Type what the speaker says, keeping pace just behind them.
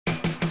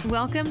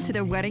Welcome to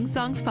the Wedding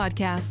Songs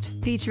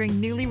Podcast,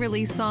 featuring newly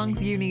released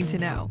songs you need to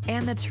know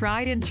and the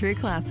tried and true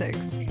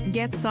classics.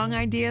 Get song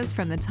ideas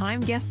from the time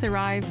guests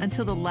arrive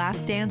until the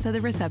last dance of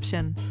the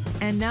reception.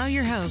 And now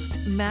your host,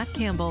 Matt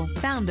Campbell,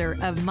 founder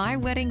of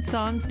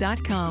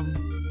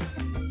MyWeddingSongs.com.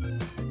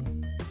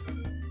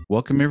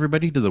 Welcome,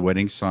 everybody, to the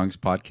Wedding Songs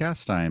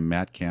Podcast. I'm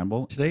Matt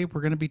Campbell. Today,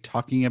 we're going to be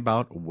talking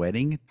about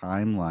wedding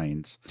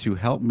timelines. To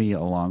help me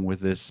along with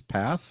this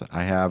path,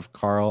 I have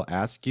Carl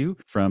Askew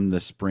from the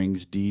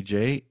Springs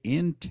DJ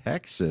in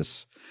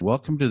Texas.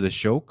 Welcome to the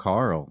show,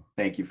 Carl.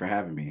 Thank you for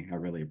having me. I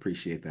really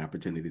appreciate the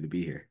opportunity to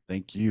be here.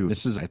 Thank you.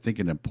 This is, I think,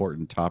 an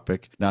important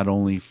topic, not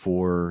only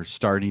for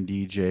starting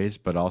DJs,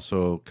 but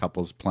also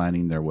couples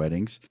planning their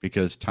weddings,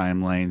 because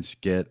timelines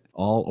get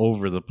all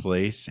over the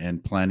place,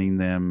 and planning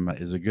them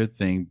is a good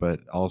thing,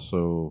 but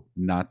also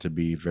not to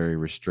be very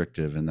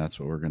restrictive. And that's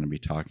what we're going to be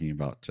talking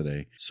about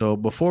today. So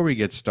before we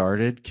get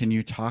started, can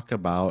you talk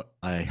about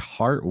a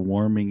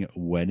heartwarming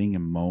wedding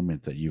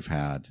moment that you've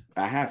had?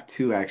 I have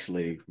two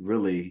actually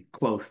really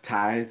close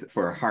ties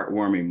for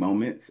heartwarming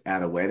moments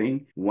at a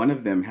wedding. One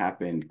of them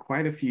happened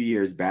quite a few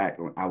years back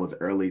when I was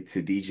early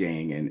to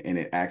DJing, and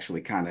it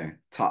actually kind of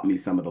taught me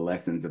some of the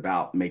lessons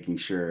about making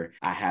sure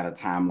I had a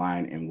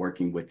timeline and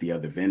working with the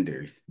other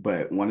vendors.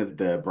 But one of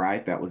the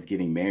bride that was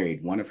getting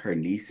married, one of her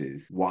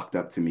nieces walked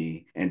up to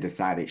me and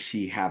decided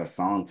she had a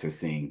song to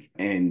sing.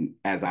 And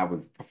as I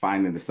was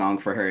finding the song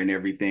for her and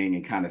everything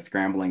and kind of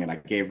scrambling, and I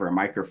gave her a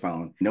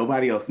microphone,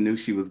 nobody else knew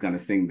she was going to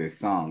sing this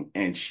song.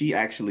 And she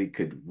actually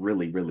could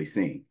really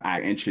sing.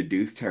 I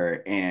introduced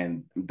her,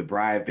 and the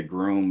bride, the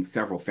groom,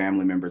 several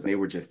family members, they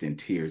were just in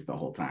tears the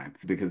whole time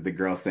because the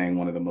girl sang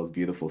one of the most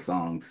beautiful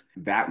songs.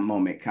 That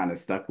moment kind of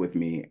stuck with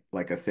me.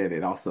 Like I said,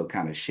 it also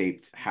kind of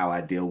shaped how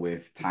I deal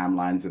with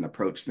timelines and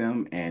approach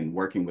them and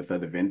working with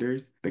other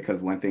vendors,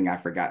 because one thing I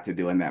forgot to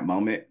do in that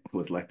moment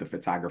was let the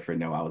photographer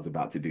know I was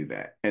about to do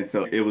that. And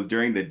so it was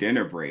during the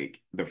dinner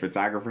break. The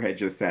photographer had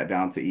just sat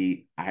down to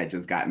eat. I had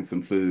just gotten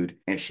some food,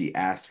 and she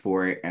asked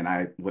for it. And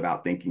I,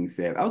 without thinking,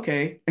 said,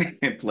 okay,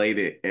 and played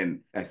it. And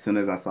as soon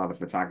as I saw the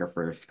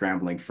photographer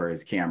scrambling for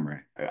his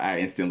camera, I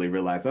instantly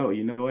realized, oh,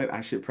 you know what?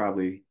 I should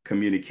probably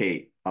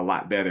communicate a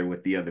lot better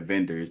with the other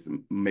vendors,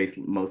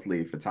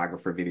 mostly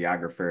photographer,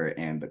 videographer,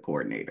 and the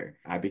coordinator.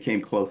 I became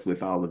close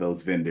with all of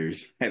those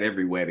vendors at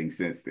every wedding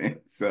since then.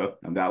 So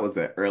that was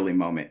an early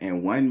moment.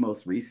 And one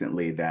most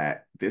recently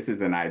that this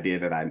is an idea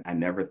that I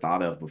never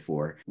thought of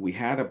before. We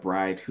had a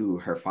bride who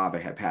her father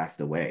had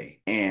passed away.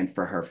 And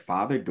for her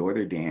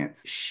father-daughter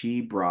dance,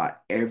 she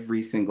brought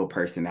every single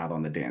person out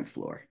on the dance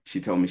floor.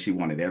 She told me she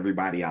wanted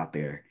everybody out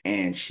there.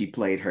 And she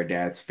played her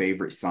dad's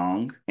favorite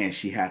song, and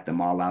she had them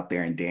all out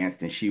there and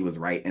danced, and she was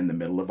right in the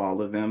middle of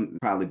all of them.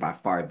 Probably by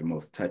far the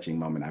most touching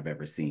moment I've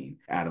ever seen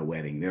at a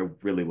wedding. There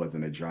really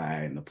wasn't a dry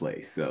eye in the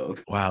place. So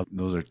wow,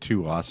 those are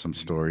two awesome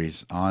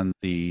stories. On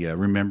the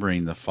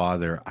remembering the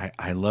father,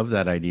 I love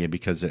that idea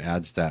because it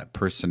adds that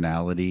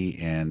personality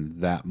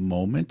and that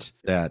moment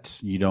that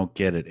you don't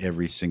get at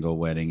every single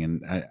wedding.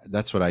 And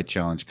that's what I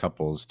challenge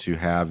couples to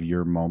have: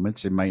 your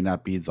moments. It might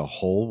not be the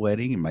whole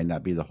wedding, it might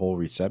not be the whole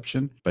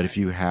reception, but if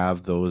you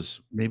have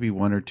those maybe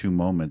one or two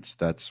moments,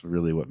 that's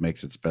really what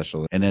makes it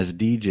special. And as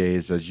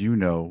DJs, as you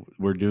know,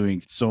 we're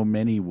doing so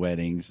many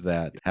weddings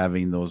that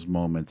having those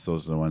moments,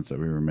 those are the ones that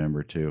we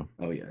remember too.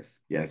 Oh, yes.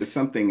 Yes. It's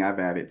something I've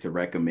added to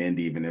recommend,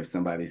 even if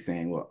somebody's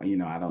saying, well,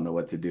 I don't know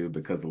what to do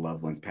because the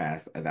loved ones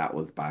passed. That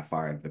was by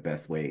far the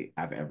best way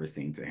I've ever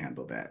seen to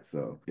handle that.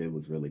 So it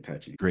was really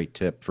touching. Great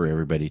tip for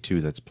everybody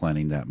too that's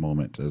planning that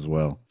moment as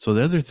well. So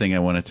the other thing I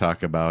want to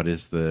talk about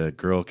is the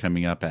girl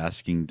coming up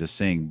asking to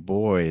sing.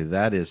 Boy,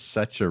 that is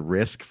such a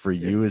risk for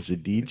you as a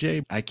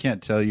DJ. I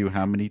can't tell you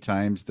how many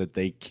times that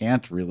they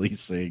can't really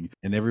sing,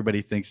 and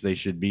everybody thinks they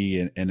should be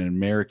an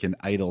American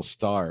Idol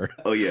star.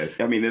 Oh, yes.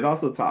 I mean, it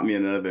also taught me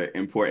another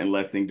important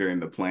lesson during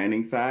the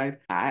planning side.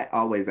 I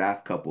always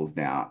ask couples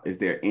now, is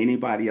there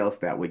anybody else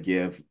that would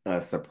give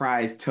a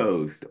surprise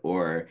toast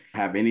or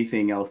have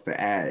anything else to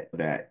add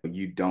that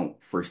you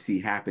don't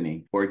foresee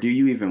happening? Or do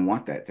you even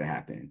want that to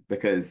happen?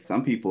 Because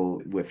some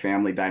people with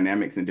family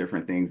dynamics and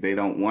different things, they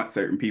don't want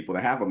certain people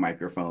to have a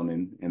microphone,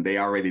 and they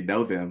already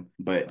know them,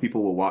 but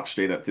people will walk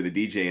straight up to the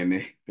DJ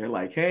and they're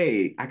like,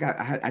 hey,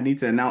 I need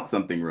to announce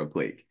something real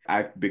quick.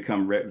 I've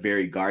become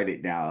very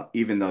guarded now,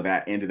 even though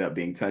that ended up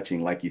being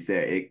touching. Like you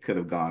said, it could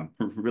have gone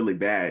really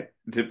bad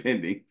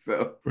depending.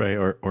 So right,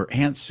 or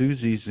Aunt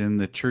Susie's in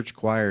the church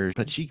choir,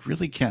 but she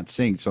really can't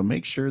sing, so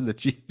make sure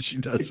that she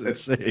doesn't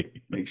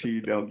sing. Make sure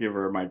you don't give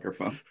her a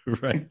microphone.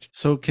 Right.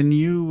 So can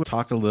you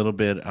talk a little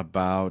bit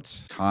about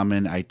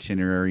common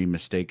itinerary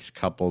mistakes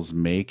couples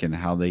make and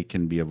how they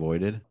can be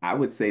avoided? I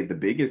would say the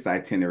biggest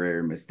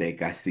itinerary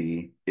mistake I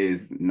see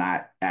is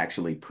not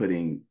actually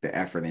putting the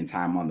effort and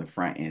time on the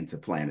front end to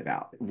plan it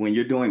out. When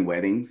you're doing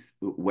weddings,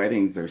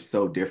 weddings are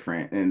so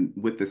different. And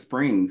with the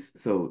Springs,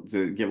 so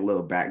to give a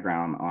little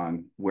background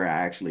on where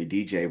I actually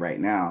DJ right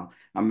now,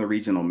 I'm the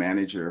regional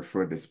manager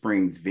for the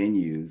Springs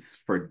venues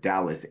for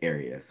Dallas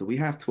area. So we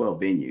have 12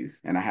 venues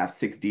and I have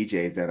 6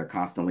 DJs that are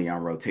constantly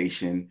on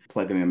rotation,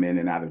 plugging them in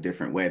and out of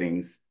different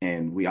weddings.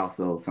 And we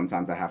also,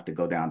 sometimes I have to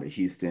go down to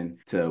Houston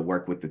to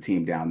work with the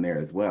team down there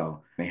as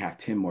well. They have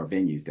 10 more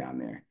venues down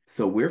there.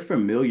 So we're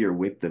familiar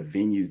with the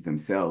venues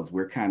themselves.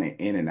 We're kind of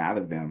in and out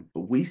of them.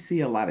 But we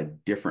see a lot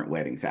of different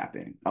weddings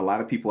happen. A lot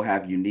of people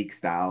have unique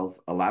styles.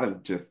 A lot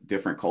of just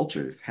different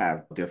cultures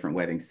have different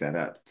wedding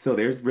setups. So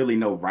there's really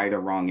no right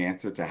or wrong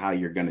answer to how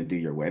you're going to do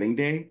your wedding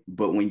day.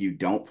 But when you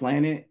don't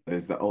plan it,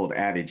 there's the old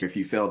adage, if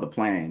you fail to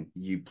plan,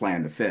 you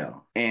plan to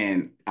fail.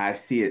 And I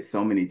see it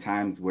so many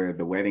times where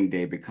the wedding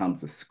day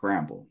becomes a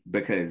scramble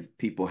because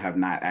people have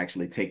not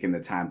actually taken the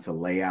time to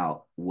lay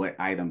out what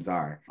items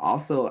are.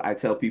 Also, I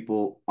tell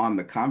people on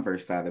the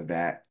converse side of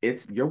that,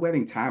 it's your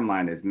wedding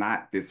timeline is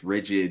not this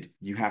rigid,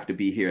 you have to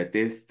be here at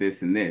this,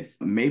 this, and this.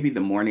 Maybe the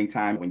morning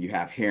time when you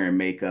have hair and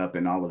makeup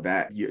and all of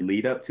that, you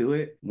lead up to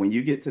it. When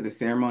you get to the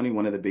ceremony,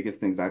 one of the biggest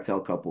things I tell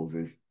couples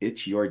is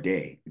it's your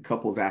day.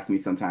 Couples ask me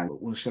sometimes,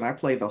 well, should I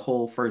play the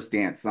whole first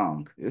dance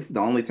song? This is the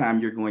only time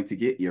you're going to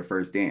get your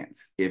first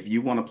dance. If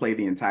you want to play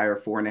the entire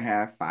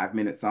 4.5, 5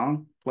 minute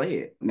song, play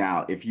it.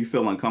 Now, if you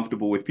feel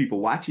uncomfortable with people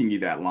watching you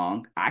that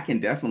long, I can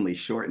definitely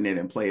shorten it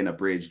and play an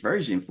abridged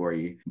version for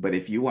you. But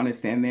if you want to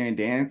stand there and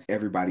dance,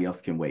 everybody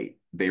else can wait.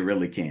 They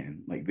really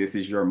can. Like, this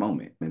is your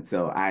moment. And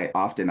so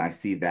I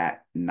see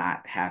that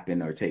not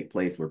happen or take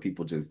place where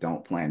people just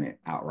don't plan it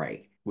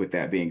outright. With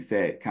that being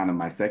said, kind of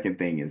my second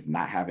thing is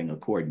not having a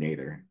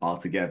coordinator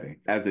altogether.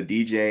 As a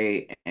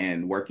DJ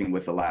and working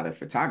with a lot of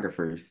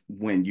photographers,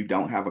 when you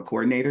don't have a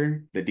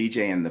coordinator, the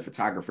DJ and the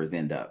photographers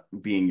end up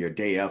being your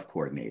day of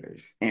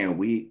coordinators. And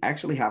we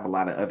actually have a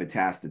lot of other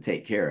tasks to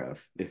take care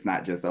of. It's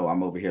not just, oh,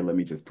 I'm over here, let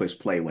me just push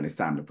play when it's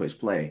time to push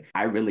play.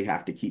 I really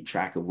have to keep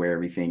track of where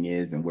everything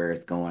is and where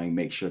it's going,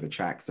 make sure the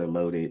tracks are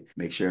loaded,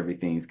 make sure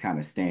everything's kind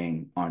of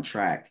staying on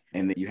track.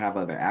 And then you have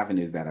other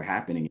avenues that are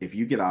happening. If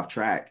you get off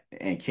track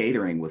and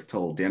catering was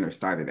told dinner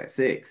started at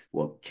 6,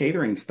 well,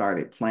 catering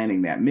started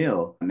planning that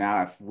meal.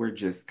 Now, if we're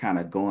just kind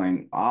of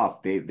going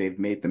off, they've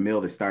made the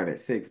meal to start at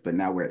 6, but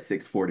now we're at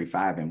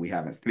 6:45 and we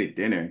haven't started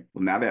dinner.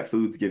 Well, now that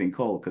food's getting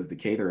cold because the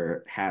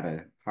caterer had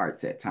a hard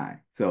set time.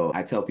 So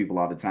I tell people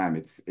all the time,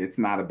 it's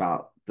not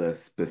about the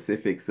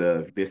specifics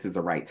of this is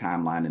a right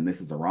timeline and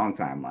this is a wrong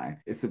timeline.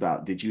 It's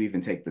about, did you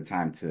even take the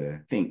time to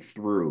think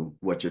through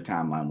what your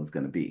timeline was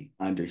going to be?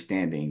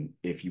 Understanding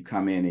if you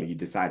come in and you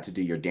decide to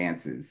do your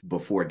dances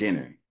before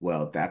dinner,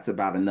 well, that's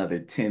about another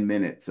 10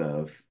 minutes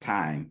of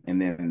time.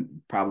 And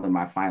then probably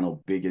my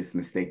final biggest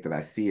mistake that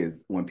I see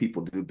is when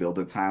people do build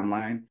a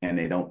timeline and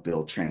they don't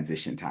build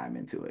transition time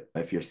into it.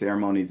 If your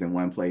ceremony's in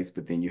one place,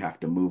 but then you have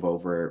to move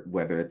over,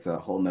 whether it's a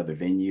whole nother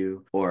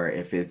venue or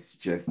if it's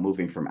just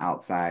moving from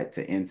outside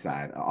to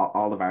inside.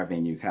 All of our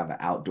venues have an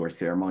outdoor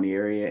ceremony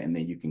area and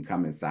then you can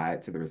come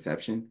inside to the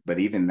reception. But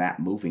even that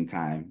moving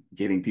time,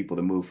 getting people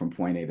to move from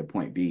point A to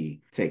point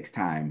B takes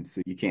time.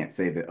 So you can't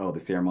say that, oh, the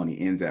ceremony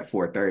ends at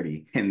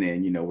 4:30 and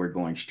then, we're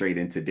going straight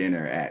into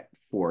dinner at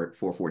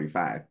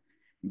 4:45.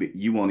 But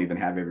you won't even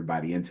have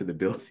everybody into the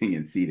building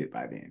and seated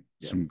by then.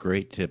 Some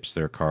great tips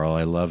there, Carl.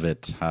 I love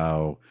it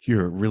how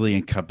you're really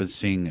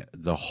encompassing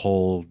the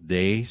whole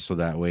day. So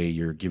that way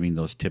you're giving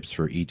those tips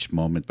for each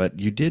moment. But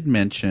you did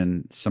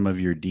mention some of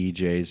your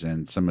DJs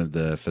and some of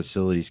the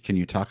facilities. Can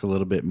you talk a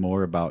little bit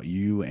more about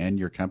you and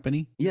your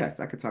company?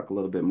 Yes, I could talk a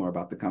little bit more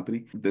about the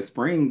company. The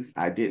Springs,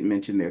 I did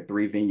mention there are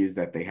 3 venues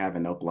that they have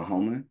in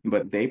Oklahoma,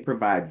 but they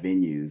provide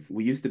venues.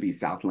 We used to be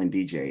Southland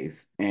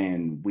DJs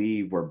and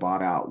we were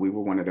bought out. We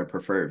were one of their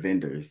preferred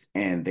vendors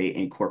and they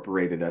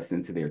incorporated us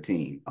into their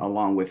team.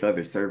 Along with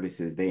other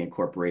services, they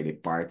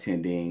incorporated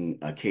bartending,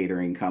 a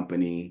catering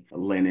company,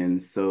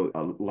 linens. So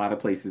a lot of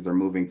places are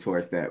moving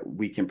towards that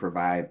we can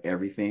provide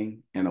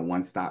everything in a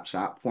one-stop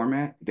shop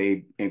format.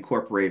 They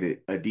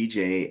incorporated a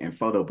DJ and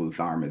photo booth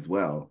arm as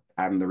well.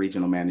 I'm the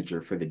regional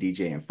manager for the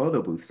DJ and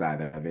photo booth side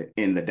of it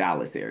in the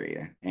Dallas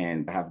area.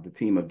 And I have the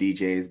team of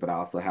DJs, but I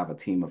also have a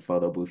team of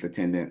photo booth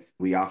attendants.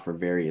 We offer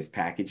various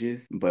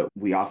packages, but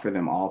we offer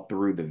them all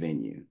through the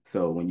venue.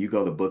 So when you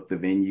go to book the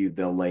venue,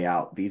 they'll lay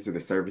out, these are the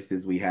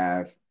services we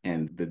have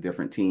and the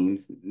different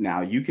teams.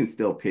 Now you can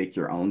still pick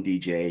your own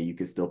DJ. You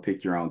can still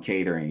pick your own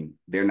catering.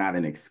 They're not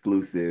an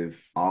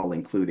exclusive,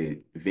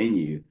 all-included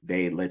venue.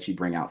 They let you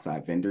bring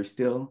outside vendors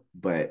still,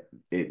 but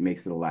it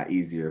makes it a lot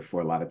easier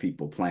for a lot of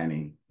people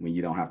planning when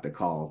you don't have to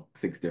call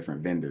 6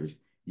 different vendors.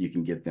 You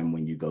can get them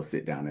when you go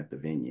sit down at the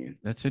venue.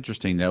 That's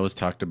interesting. That was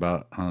talked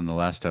about on the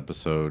last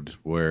episode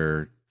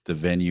where the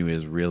venue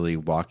is really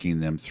walking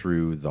them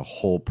through the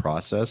whole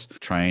process,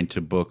 trying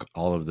to book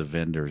all of the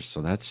vendors.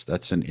 So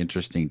that's an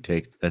interesting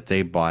take that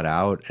they bought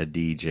out a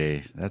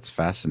DJ. That's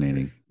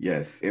fascinating. Yes,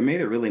 yes. It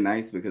made it really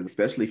nice because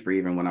especially for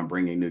even when I'm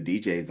bringing new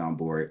DJs on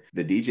board,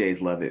 the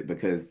DJs love it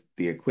because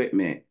the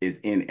equipment is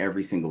in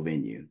every single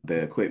venue.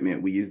 The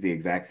equipment, we use the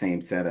exact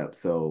same setup.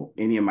 So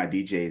any of my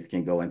DJs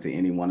can go into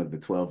any one of the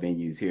 12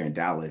 venues here in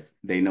Dallas.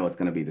 They know it's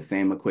going to be the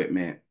same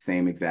equipment,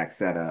 same exact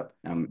setup.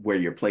 Where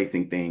you're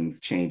placing things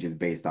changes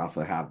based off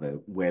of how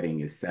the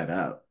wedding is set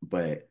up.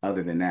 But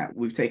other than that,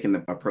 we've taken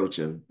the approach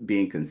of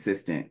being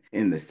consistent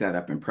in the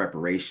setup and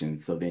preparation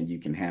so then you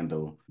can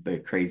handle the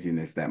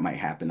craziness that might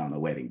happen on a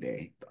wedding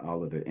day,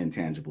 all of the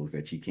intangibles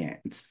that you can't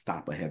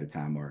stop ahead of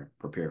time or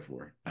prepare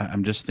for.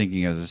 I'm just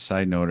thinking as a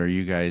side note, are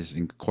you guys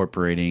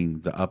incorporating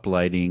the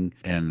uplighting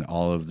and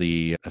all of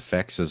the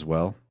effects as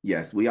well?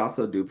 Yes, we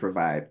also do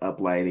provide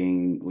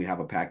uplighting. We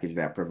have a package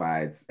that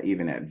provides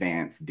even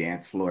advanced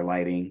dance floor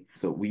lighting.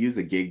 So we use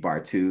a gig bar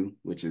 2,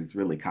 which is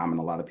really common.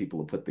 A lot of people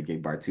will put the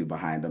gig bar 2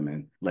 behind them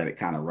and let it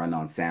kind of run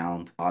on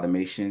sound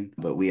automation.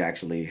 But we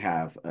actually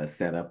have a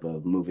setup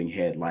of moving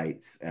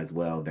headlights as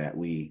well that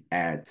we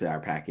add to our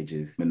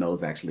packages. And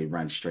those actually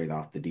run straight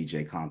off the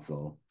DJ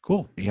console.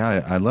 Cool.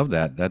 Yeah, I love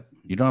that. That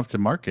you don't have to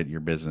market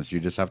your business. You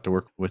just have to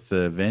work with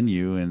the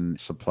venue and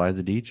supply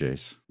the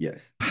DJs.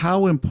 Yes.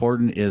 How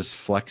important is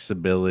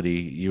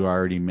flexibility, you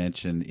already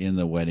mentioned, in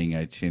the wedding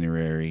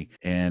itinerary?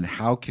 And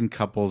how can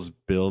couples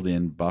build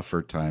in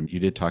buffer time? You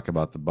did talk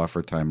about the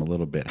buffer time a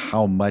little bit.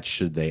 How much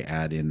should they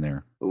add in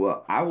there?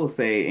 Well, I will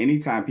say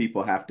anytime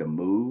people have to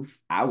move,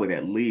 I would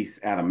at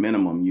least, at a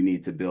minimum, you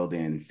need to build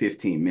in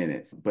 15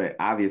 minutes. But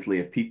obviously,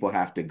 if people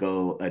have to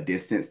go a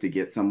distance to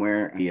get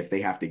somewhere, if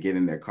they have to get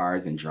in their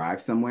cars and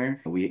drive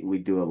somewhere, we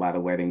do a lot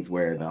of weddings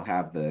where they'll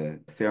have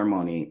the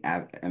ceremony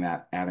at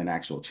an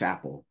actual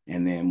chapel.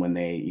 And then when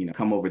they,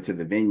 come over to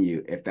the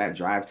venue, if that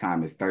drive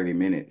time is 30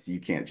 minutes, you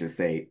can't just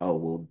say, oh,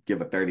 we'll give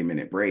a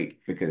 30-minute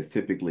break. Because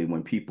typically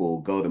when people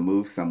go to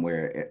move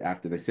somewhere,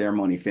 after the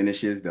ceremony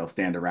finishes, they'll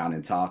stand around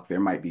and talk. There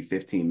might be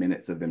 15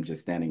 minutes of them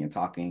just standing and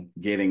talking,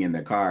 getting in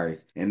their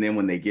cars. And then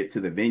when they get to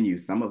the venue,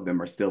 some of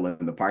them are still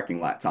in the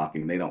parking lot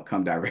talking. They don't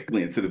come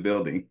directly into the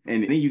building.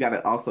 And then you got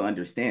to also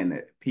understand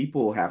that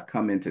people have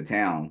come into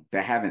town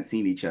that haven't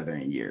seen each other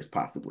in years,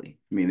 possibly.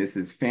 I mean, this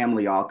is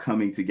family all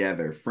coming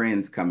together,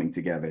 friends coming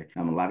together.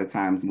 A lot of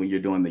times when you're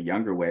doing the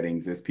younger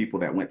weddings, there's people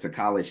that went to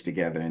college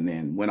together and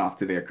then went off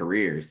to their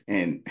careers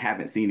and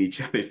haven't seen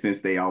each other since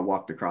they all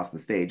walked across the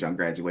stage on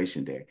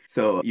graduation day.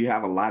 So you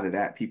have a lot of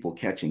that, people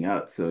catching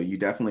up. So you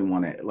definitely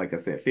want to, like I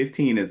said,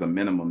 15 is a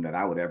minimum that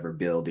I would ever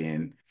build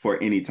in for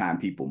any time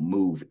people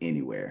move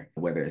anywhere,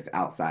 whether it's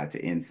outside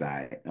to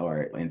inside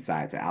or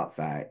inside to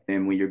outside.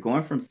 And when you're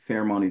going from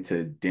ceremony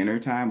to dinner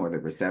time or the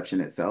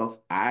reception itself,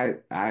 I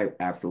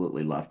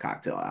absolutely love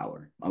cocktail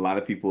hour. A lot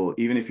of people,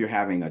 even if you're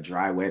having a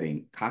dry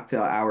wedding,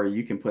 cocktail hour,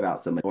 you can put out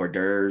some hors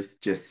d'oeuvres,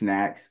 just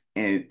snacks,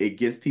 and it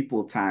gives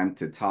people time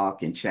to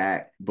talk and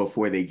chat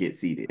before they get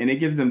seated. And it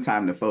gives them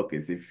time to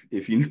focus.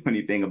 If you know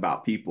anything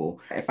about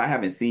people, if I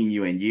haven't seen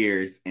you in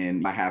years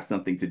and I have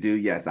something to do,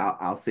 yes,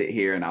 I'll sit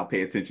here and I'll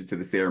pay attention to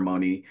the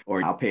ceremony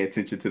or I'll pay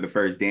attention to the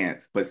first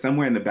dance. But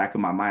somewhere in the back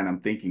of my mind, I'm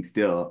thinking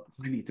still,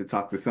 I need to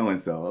talk to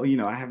so-and-so.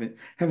 Oh, I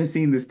haven't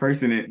seen this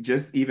person. And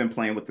just even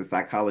playing with the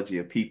psychology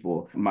of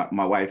people.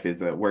 My wife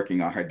is working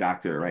on her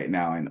doctorate right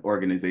now in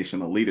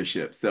organizational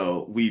leadership.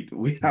 So we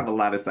have a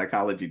lot of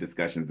psychology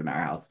discussions in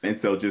our house. And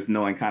so just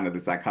knowing kind of the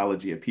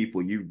psychology of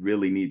people, you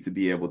really need to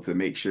be able to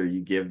make sure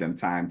you give them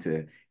time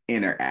to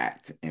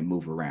interact and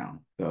move around.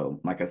 So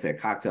like I said,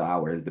 cocktail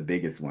hour is the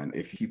biggest one.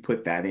 If you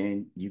put that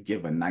in, you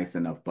give a nice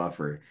enough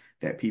buffer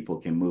that people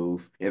can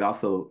move. It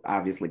also,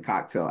 obviously,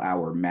 cocktail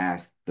hour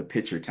masks the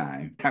picture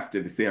time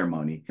after the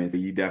ceremony. And so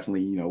you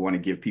definitely, want to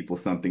give people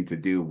something to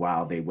do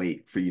while they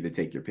wait for you to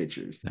take your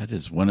pictures. That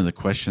is one of the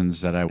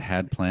questions that I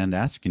had planned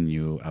asking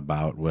you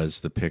about was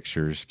the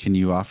pictures. Can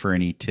you offer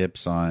any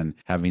tips on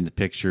having the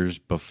pictures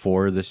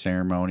before the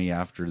ceremony,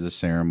 after the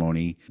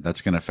ceremony?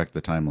 That's going to affect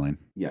the timeline.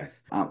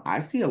 Yes. I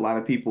see a lot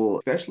of people,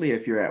 especially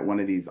if you're at one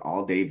of these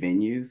all-day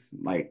venues,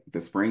 like the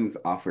Springs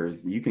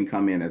offers, you can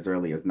come in as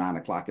early as 9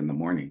 o'clock in the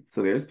morning.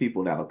 So there's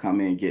people that'll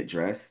come in, get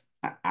dressed.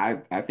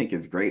 I think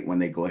it's great when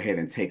they go ahead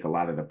and take a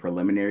lot of the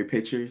preliminary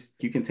pictures.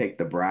 You can take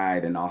the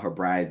bride and all her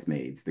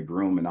bridesmaids, the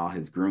groom and all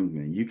his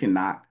groomsmen. You can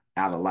knock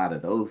out a lot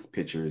of those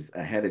pictures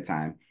ahead of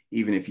time,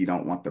 even if you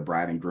don't want the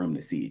bride and groom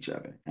to see each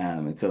other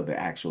until the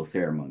actual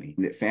ceremony.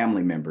 The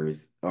family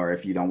members, or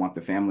if you don't want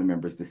the family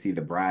members to see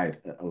the bride,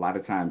 a lot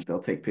of times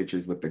they'll take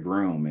pictures with the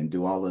groom and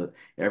do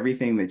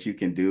everything that you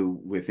can do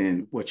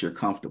within what you're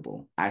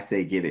comfortable. I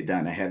say get it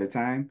done ahead of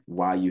time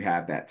while you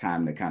have that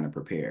time to kind of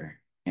prepare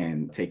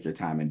and take your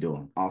time and do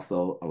them.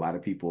 Also, a lot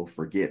of people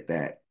forget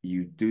that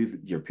you do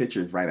your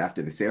pictures right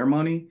after the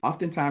ceremony.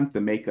 Oftentimes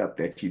the makeup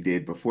that you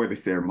did before the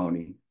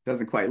ceremony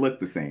doesn't quite look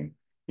the same.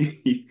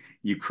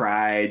 You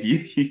cried,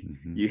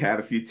 you had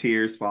a few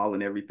tears fall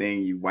and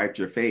everything, you wiped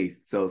your face.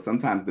 So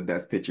sometimes the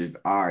best pictures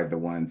are the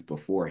ones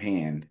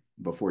beforehand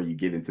before you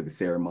get into the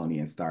ceremony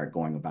and start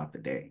going about the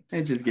day.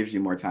 It just gives you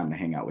more time to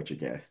hang out with your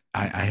guests.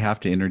 I have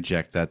to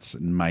interject. That's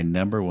my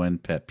number one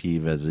pet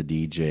peeve as a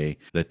DJ.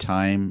 The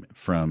time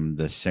from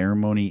the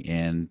ceremony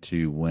end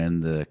to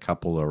when the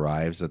couple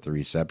arrives at the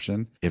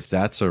reception. If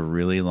that's a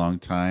really long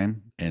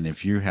time, and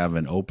if you have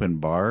an open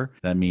bar,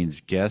 that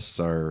means guests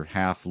are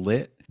half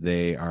lit.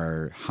 They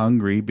are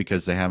hungry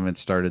because they haven't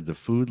started the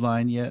food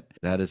line yet.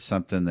 That is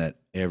something that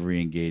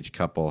every engaged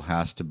couple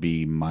has to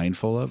be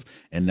mindful of.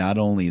 And not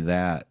only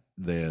that,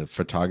 the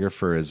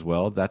photographer as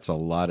well, that's a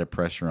lot of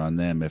pressure on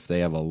them. If they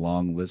have a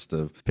long list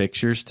of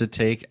pictures to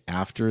take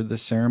after the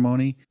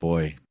ceremony,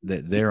 boy,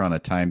 they're on a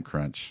time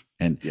crunch.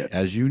 And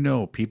as you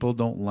know, people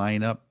don't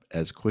line up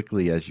as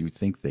quickly as you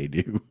think they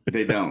do.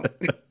 They don't.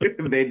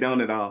 They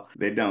don't at all.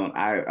 They don't.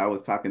 I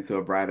was talking to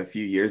a bride a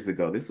few years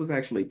ago. This was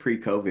actually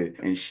pre-COVID,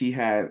 and she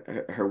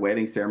had her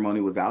wedding ceremony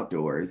was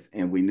outdoors,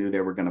 and we knew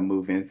they were going to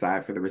move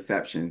inside for the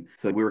reception.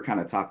 So we were kind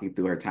of talking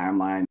through her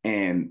timeline,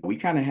 and we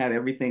kind of had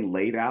everything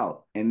laid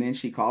out. And then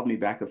she called me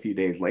back a few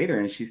days later,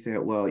 and she said,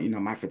 well, you know,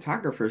 my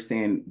photographer's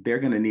saying they're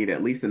going to need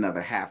at least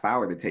another half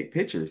hour to take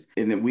pictures.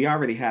 And then we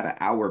already had an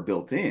hour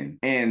built in.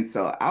 And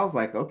so I was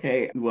like,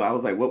 okay, well, I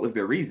was like, what was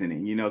their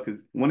reasoning? You know,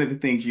 because one of the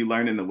things you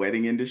learn in the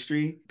wedding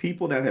industry,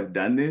 people that have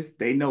done this,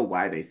 they know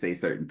why they say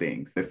certain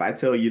things. If I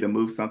tell you to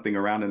move something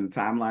around in the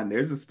timeline,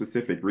 there's a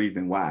specific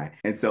reason why.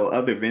 And so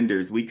other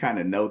vendors, we kind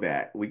of know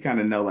that. We kind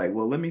of know like,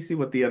 well, let me see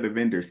what the other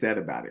vendor said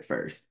about it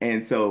first.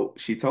 And so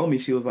she told me,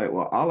 she was like,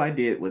 well, all I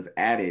did was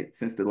added,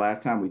 since the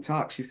last time we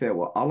talked, she said,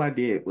 well, all I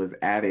did was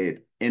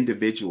added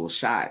individual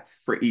shots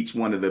for each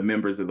one of the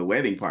members of the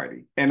wedding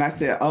party. And I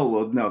said, oh,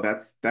 well, no,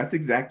 that's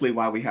exactly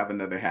why we have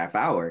another half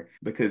hour,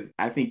 because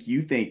I think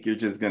you think you're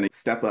just going to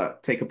step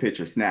up, take a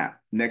picture, snap.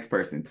 Next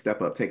person,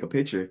 step up, take a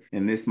picture,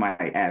 and this might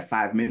add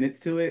 5 minutes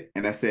to it.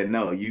 And I said,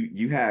 no,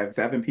 you have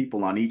 7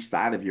 people on each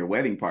side of your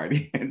wedding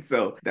party. And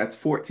so that's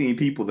 14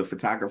 people the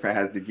photographer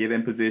has to get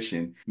in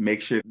position, make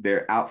sure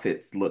their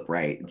outfits look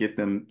right, get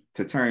them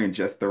to turn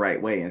just the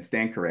right way and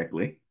stand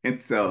correctly. And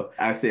so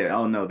I said,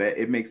 oh no, that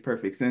it makes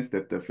perfect sense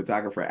that the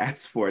photographer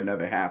asked for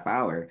another half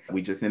hour.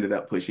 We just ended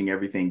up pushing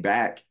everything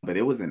back, but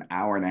it was an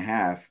hour and a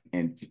half.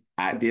 And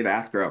I did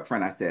ask her up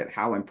front, I said,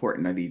 how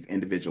important are these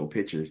individual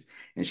pictures?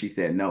 And she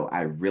said, no,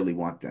 I really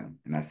want them.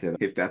 And I said,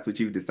 if that's what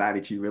you've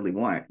decided you really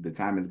want, the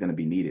time is going to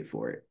be needed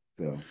for it.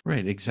 So.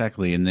 Right,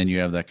 exactly. And then you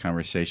have that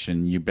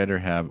conversation. You better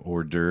have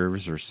hors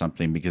d'oeuvres or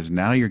something, because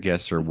now your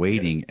guests are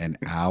waiting an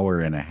hour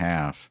and a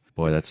half.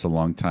 Boy, that's a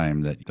long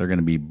time that they're going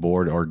to be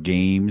bored, or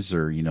games,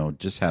 or, you know,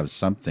 just have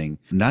something.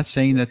 I'm not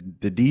saying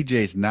that the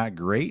DJ is not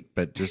great,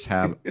 but just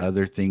have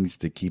other things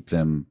to keep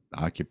them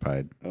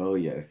occupied. Oh,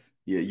 yes.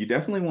 Yeah, you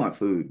definitely want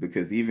food,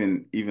 because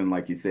even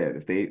like you said,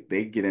 if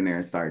they get in there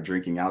and start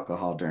drinking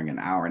alcohol during an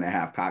hour and a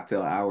half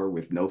cocktail hour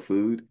with no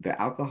food,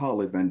 the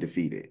alcohol is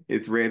undefeated.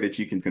 It's rare that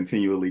you can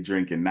continually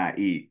drink and not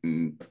eat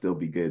and still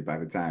be good by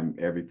the time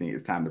everything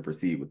is time to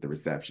proceed with the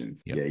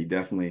receptions. Yep. Yeah, you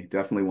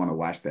definitely want to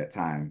watch that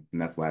time.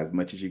 And that's why as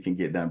much as you can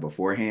get done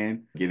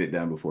beforehand, get it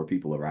done before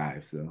people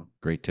arrive. So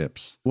great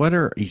tips. What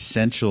are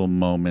essential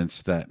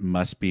moments that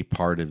must be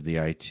part of the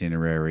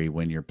itinerary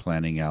when you're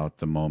planning out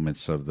the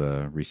moments of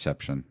the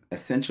reception?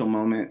 Essential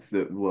moments,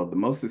 the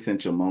most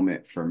essential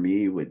moment for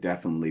me would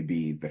definitely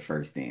be the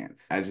first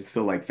dance. I just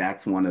feel like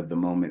that's one of the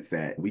moments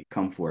that we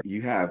come for.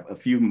 You have a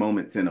few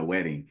moments in a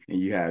wedding, and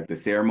you have the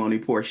ceremony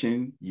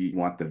portion. You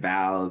want the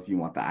vows, you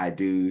want the I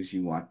do's,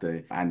 you want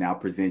the I now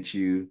present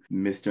you,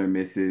 Mr. and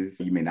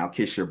Mrs. You may now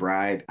kiss your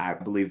bride. I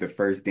believe the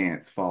first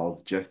dance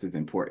falls just as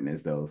important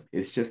as those.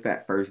 It's just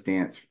that first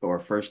dance or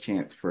first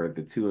chance for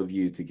the two of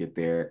you to get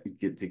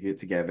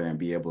together and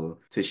be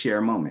able to share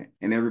a moment.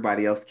 And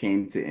everybody else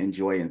came to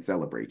enjoy and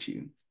celebrate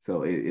you.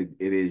 So it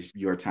is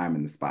your time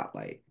in the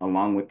spotlight.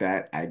 Along with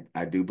that,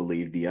 I do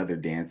believe the other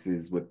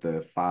dances with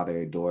the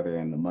father, daughter,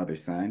 and the mother,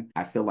 son,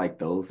 I feel like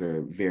those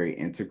are very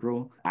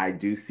integral. I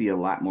do see a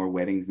lot more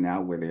weddings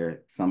now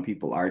where some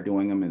people are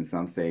doing them and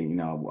some say, you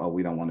know, oh,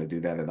 we don't want to do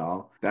that at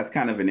all. That's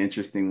kind of an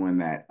interesting one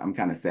that I'm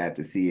kind of sad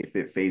to see if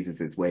it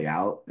phases its way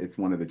out. It's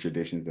one of the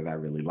traditions that I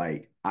really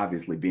like.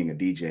 Obviously, being a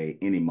DJ,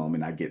 any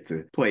moment I get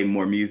to play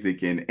more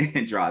music and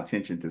draw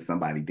attention to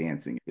somebody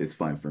dancing is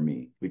fun for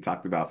me. We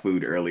talked about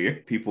food earlier.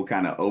 People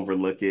kind of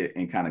overlook it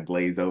and kind of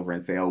glaze over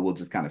and say, oh, we'll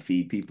just kind of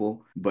feed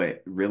people.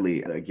 But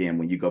really, again,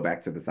 when you go back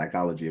to the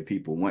psychology of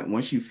people,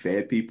 once you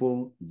fed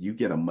people, you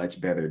get a much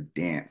better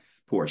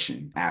dance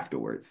portion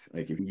afterwards.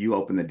 Like if you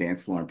open the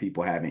dance floor and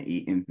people haven't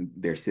eaten,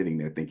 they're sitting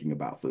there thinking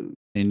about food.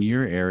 In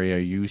your area, are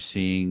you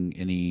seeing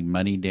any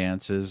money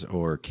dances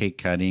or cake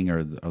cutting, or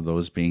are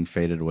those being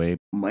faded away?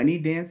 Money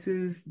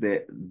dances,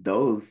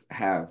 those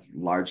have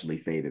largely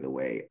faded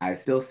away. I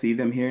still see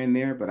them here and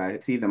there, but I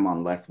see them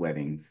on less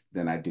weddings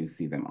than I do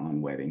see them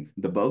on weddings.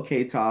 The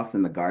bouquet toss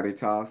and the garter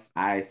toss,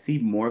 I see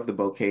more of the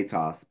bouquet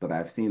toss, but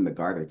I've seen the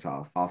garter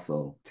toss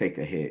also take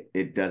a hit.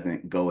 It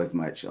doesn't go as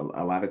much. A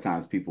lot of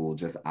times people will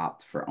just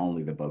opt for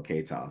only the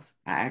bouquet toss.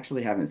 I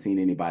actually haven't seen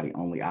anybody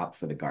only opt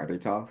for the garter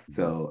toss.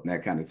 So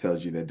that kind of tells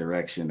tells you the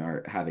direction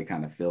or how they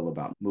kind of feel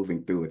about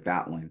moving through with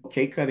that one.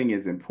 Cake cutting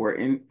is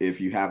important. If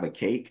you have a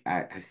cake,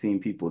 I've seen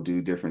people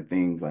do different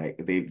things, like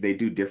they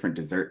do different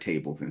dessert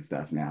tables and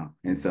stuff now.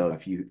 And so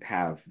if you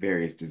have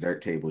various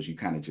dessert tables, you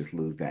kind of just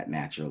lose that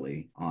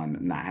naturally on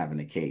not having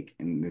a cake.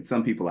 And then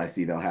some people I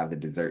see, they'll have the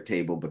dessert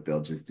table, but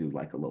they'll just do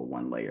like a little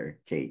one layer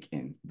cake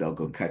and they'll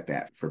go cut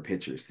that for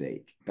picture's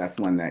sake. That's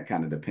one that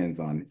kind of depends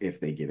on if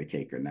they get a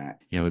cake or not.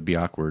 Yeah, it would be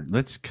awkward.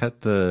 Let's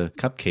cut the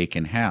cupcake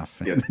in half.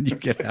 And Yes. then you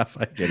get half,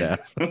 I get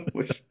half.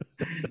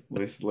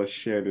 let's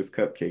share this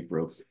cupcake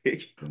real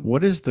quick.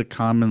 What is the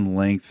common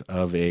length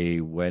of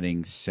a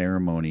wedding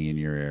ceremony in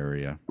your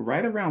area?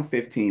 Right around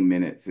 15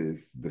 minutes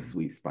is the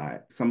sweet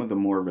spot. Some of the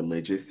more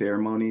religious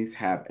ceremonies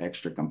have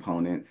extra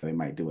components. They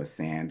might do a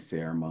sand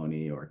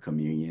ceremony or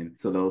communion.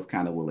 So those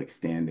kind of will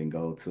extend and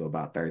go to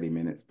about 30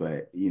 minutes.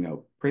 But,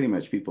 pretty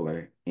much people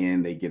are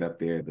in, they get up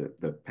there,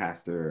 the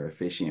pastor or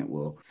officiant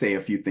will say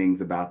a few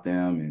things about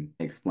them and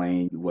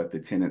explain what the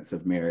tenets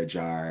of marriage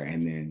are,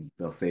 and then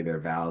they'll say their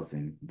vows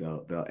and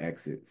they'll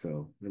exit.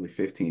 So really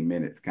 15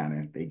 minutes kind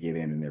of, they get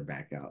in and they're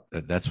back out.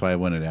 That's why I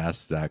wanted to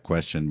ask that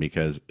question,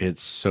 because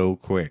it's so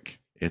quick.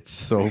 It's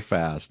so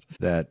fast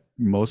that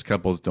most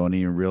couples don't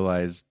even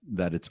realize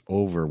that it's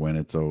over when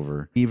it's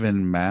over.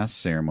 Even mass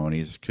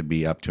ceremonies could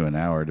be up to an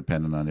hour,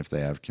 depending on if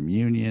they have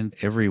communion.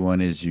 Everyone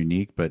is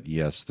unique, but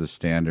yes, the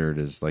standard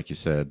is, like you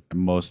said,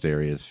 most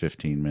areas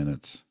 15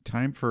 minutes.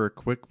 Time for a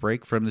quick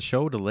break from the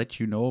show to let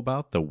you know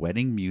about the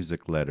Wedding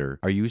Music Letter.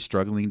 Are you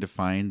struggling to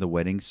find the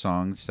wedding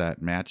songs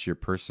that match your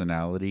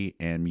personality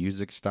and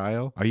music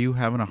style? Are you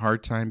having a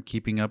hard time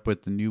keeping up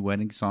with the new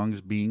wedding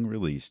songs being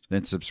released?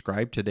 Then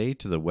subscribe today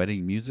to the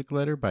Wedding Music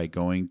Letter by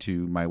going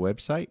to my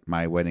website,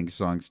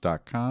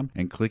 myweddingsongs.com,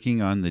 and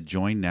clicking on the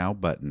Join Now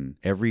button.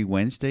 Every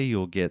Wednesday,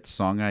 you'll get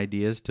song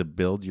ideas to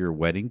build your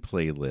wedding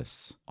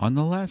playlists. On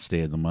the last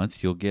day of the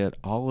month, you'll get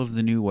all of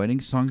the new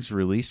wedding songs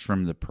released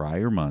from the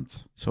prior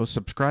month. So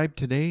subscribe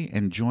today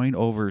and join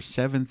over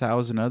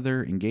 7,000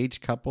 other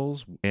engaged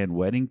couples and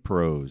wedding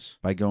pros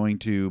by going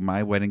to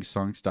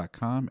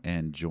myweddingsongs.com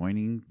and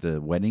joining the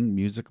Wedding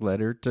Music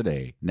Letter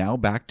today. Now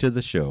back to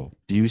the show.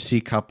 Do you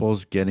see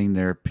couples getting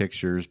their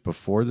pictures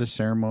before the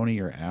ceremony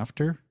or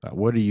after?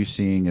 What are you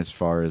seeing as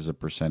far as a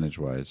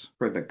percentage-wise?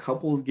 For the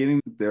couples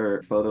getting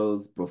their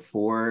photos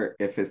before,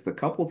 if it's the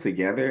couple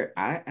together,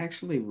 I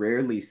actually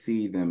rarely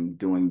see them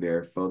doing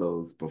their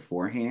photos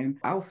beforehand.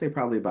 I would say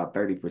probably about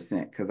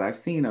 30%, because I've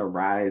seen a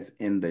rise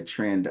in the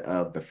trend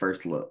of the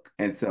first look.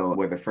 And so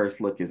where the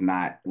first look is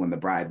not when the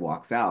bride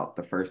walks out,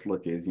 the first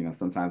look is,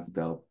 sometimes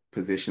they'll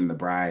position the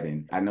bride.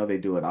 And I know they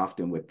do it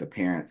often with the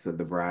parents of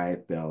the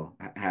bride. They'll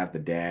have the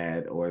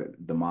dad or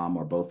the mom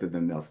or both of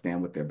them, they'll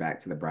stand with their back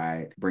to the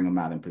bride, bring them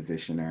out and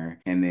position her,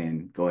 and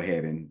then go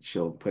ahead and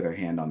she'll put her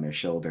hand on their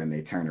shoulder and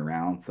they turn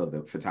around. So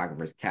the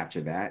photographers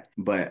capture that.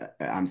 But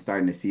I'm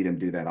starting to see them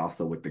do that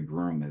also with the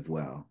groom as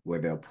well, where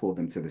they'll pull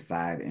them to the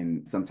side.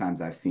 And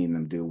sometimes I've seen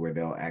them do where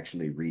they'll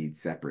actually read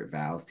separate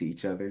vows to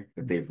each other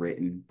that they've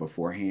written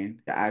beforehand.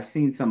 I've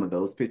seen some of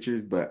those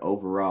pictures, but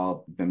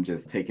overall, them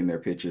just taking their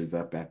pictures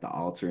up at the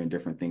altar and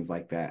different things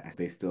like that,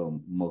 they still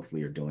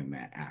mostly are doing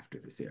that after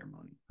the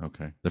ceremony.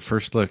 Okay. The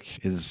first look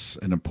is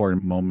an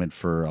important moment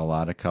for a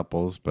lot of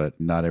couples, but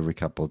not every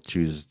couple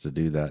chooses to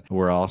do that.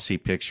 We'll all see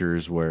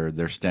pictures where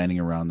they're standing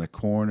around the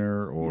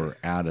corner or Yes.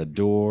 at a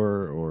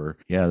door, or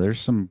there's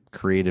some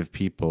creative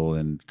people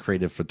and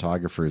creative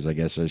photographers, I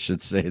guess I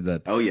should say,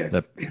 that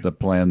that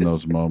plan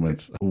those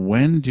moments.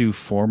 When do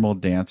formal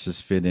dances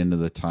fit into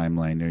the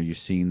timeline? Are you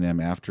seeing them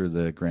after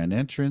the grand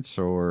entrance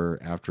or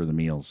after the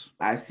meals?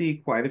 I see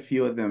quite a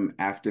few of them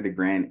after the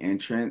grand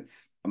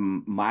entrance.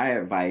 My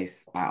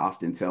advice, I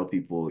often tell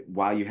people,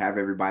 while you have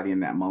everybody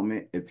in that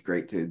moment, it's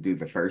great to do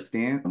the first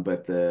dance,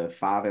 but the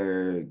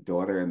father,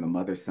 daughter, and the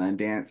mother, son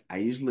dance, I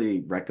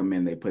usually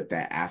recommend they put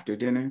that after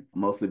dinner,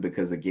 mostly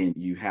because, again,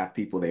 you have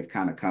people, they've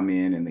kind of come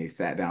in and they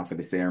sat down for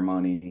the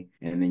ceremony,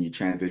 and then you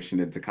transition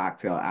into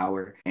cocktail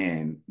hour.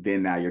 And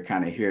then now you're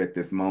kind of here at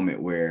this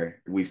moment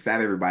where we've sat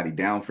everybody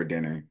down for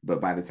dinner, but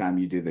by the time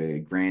you do the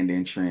grand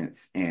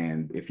entrance,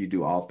 and if you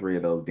do all three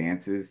of those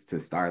dances to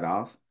start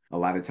off, a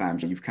lot of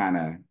times you've kind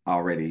of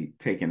already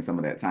taken some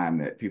of that time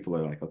that people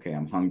are like, okay,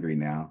 I'm hungry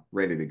now,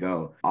 ready to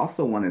go.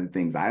 Also, one of the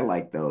things I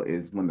like though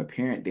is when the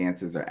parent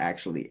dances are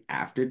actually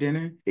after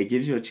dinner, it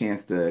gives you a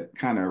chance to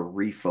kind of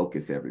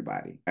refocus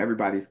everybody.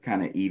 Everybody's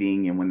kind of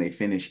eating, and when they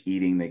finish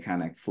eating, they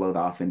kind of float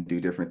off and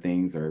do different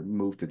things or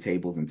move to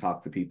tables and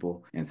talk to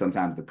people. And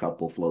sometimes the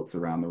couple floats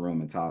around the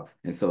room and talks.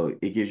 And so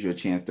it gives you a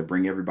chance to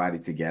bring everybody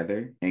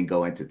together and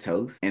go into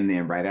toast. And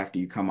then right after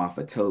you come off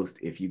a toast,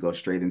 if you go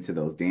straight into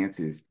those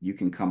dances, you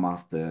can come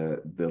off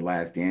the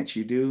last dance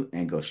you do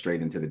and go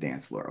straight into the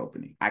dance floor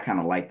opening. I kind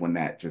of like when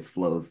that just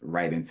flows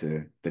right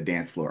into the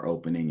dance floor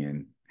opening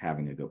and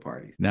having a good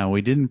party. Now,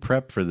 we didn't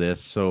prep for this,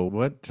 so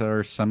what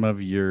are some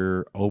of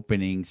your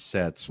opening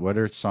sets? What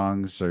are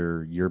songs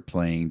you're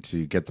playing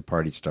to get the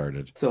party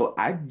started? So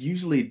I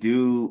usually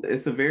do,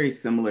 it's a very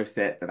similar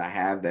set that I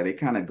have that it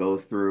kind of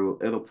goes through,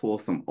 it'll pull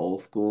some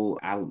old school.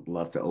 I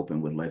love to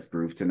open with Let's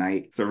Groove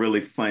Tonight. It's a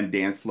really fun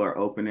dance floor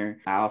opener.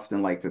 I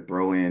often like to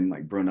throw in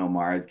like Bruno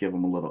Mars, give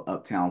him a little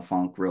Uptown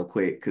Funk real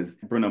quick, because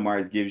Bruno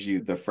Mars gives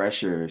you the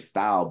fresher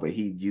style, but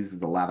he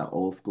uses a lot of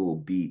old school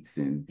beats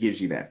and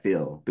gives you that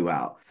feel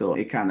throughout. So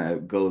it kind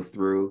of goes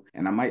through,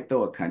 and I might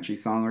throw a country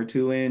song or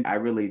two in. I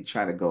really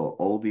try to go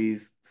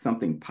oldies,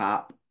 something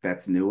pop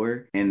that's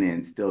newer, and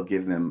then still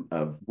give them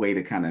a way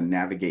to kind of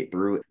navigate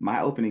through it.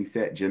 My opening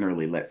set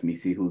generally lets me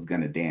see who's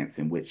going to dance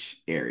in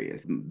which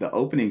areas. The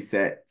opening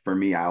set for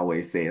me, I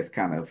always say it's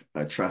kind of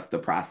a trust the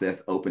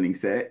process opening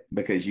set,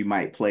 because you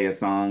might play a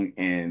song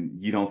and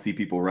you don't see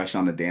people rush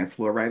on the dance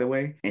floor right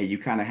away. And you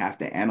kind of have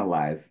to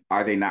analyze,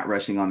 are they not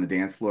rushing on the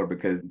dance floor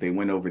because they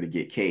went over to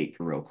get cake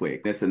real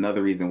quick? That's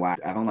another reason why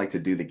I don't like to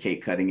do the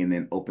cake cutting and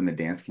then open the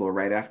dance floor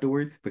right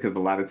afterwards, because a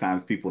lot of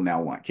times people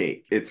now want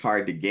cake. It's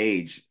hard to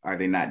gauge, are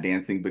they not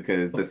dancing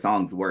because the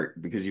songs work,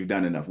 because you've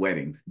done enough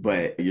weddings,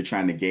 but you're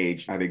trying to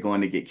gauge, are they going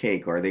to get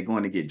cake or are they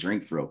going to get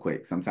drinks real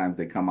quick? Sometimes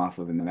they come off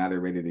of and now they're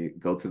ready to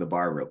go to the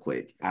bar real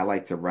quick. I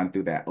like to run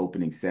through that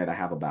opening set. I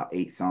have about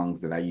 8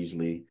 songs that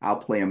I'll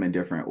play them in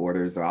different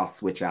orders, or I'll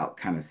switch out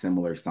kind of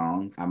similar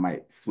songs. I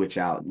might switch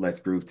out Let's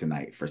Groove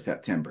Tonight for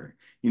September.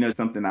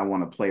 Something I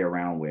want to play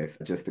around with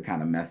just to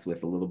kind of mess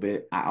with a little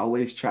bit. I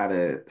always try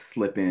to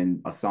slip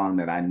in a song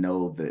that I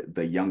know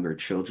the younger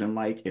children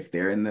like if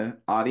they're in the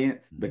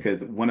audience,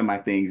 because one of my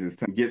things is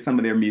to get some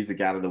of their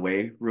music out of the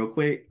way real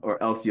quick,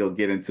 or else you'll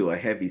get into a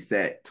heavy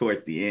set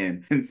towards the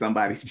end and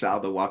somebody's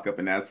child will walk up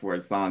and ask for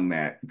a song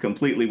that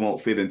completely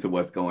won't fit into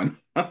what's going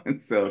on.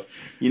 So,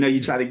 you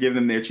try to give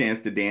them their chance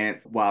to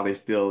dance while they're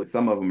still,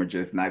 some of them are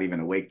just not even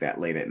awake that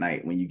late at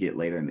night when you get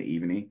later in the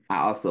evening. I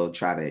also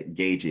try to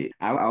gauge it.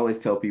 I always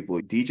tell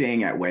people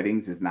DJing at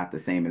weddings is not the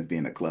same as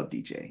being a club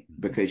DJ,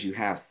 because you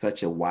have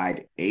such a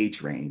wide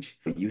age range.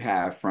 You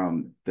have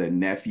from the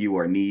nephew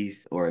or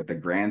niece or the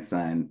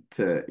grandson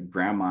to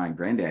grandma and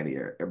granddaddy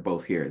are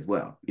both here as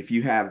well. If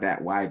you have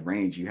that wide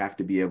range, you have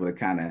to be able to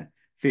kind of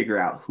figure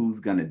out who's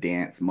going to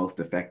dance most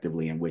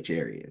effectively in which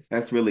areas.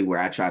 That's really where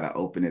I try to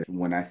open it.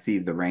 When I see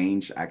the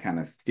range, I kind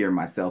of steer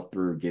myself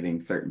through getting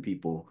certain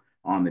people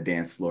on the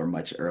dance floor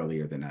much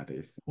earlier than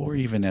others. Or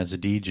even as a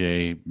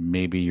DJ,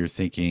 maybe you're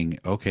thinking,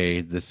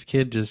 okay, this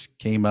kid just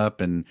came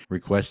up and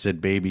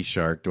requested Baby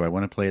Shark. Do I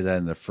want to play that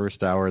in the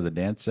first hour of the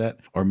dance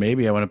set? Or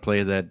maybe I want to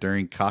play that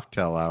during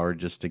cocktail hour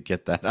just to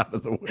get that out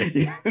of the way.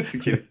 Yes.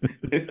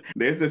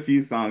 There's a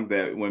few songs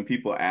that when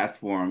people ask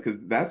for them, because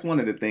that's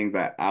one of the things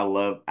I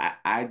love.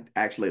 I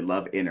actually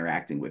love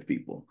interacting with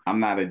people.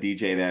 I'm not a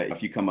DJ that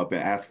if you come up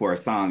and ask for a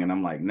song and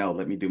I'm like, no,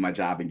 let me do my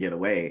job and get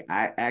away.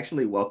 I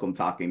actually welcome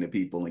talking to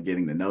people and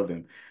getting to know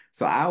them.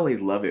 So I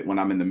always love it when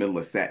I'm in the middle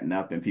of setting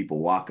up and people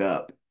walk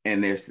up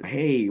and they're,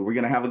 hey, we're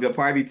going to have a good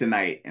party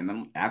tonight. And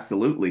I'm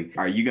absolutely,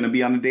 are you going to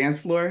be on the dance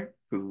floor?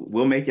 Because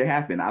we'll make it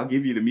happen. I'll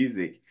give you the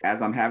music.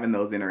 As I'm having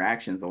those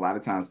interactions, a lot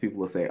of times people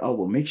will say, oh,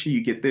 well, make sure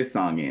you get this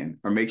song in,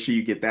 or make sure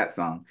you get that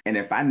song. And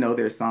if I know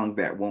there's songs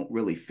that won't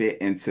really fit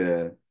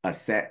into a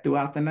set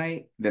throughout the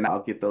night, then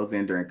I'll get those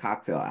in during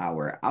cocktail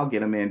hour. I'll get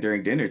them in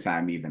during dinner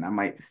time even. I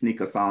might sneak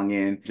a song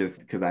in just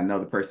because I know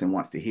the person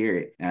wants to hear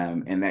it.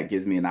 And that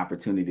gives me an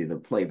opportunity to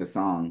play the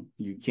song.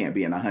 You can't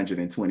be in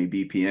 120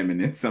 BPM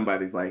and then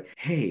somebody's like,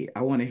 hey,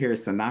 I want to hear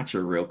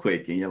Sinatra real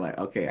quick. And you're like,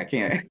 okay, I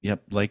can't.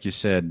 Yep. Like you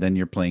said, then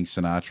you're playing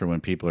Sinatra when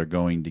people are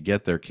going to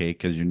get their cake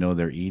because you know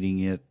they're eating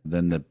it.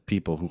 Then the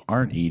people who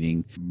aren't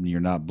eating,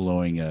 you're not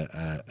blowing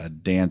a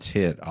dance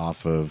hit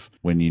off of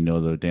when you know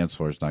the dance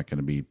floor is not going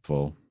to be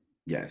full.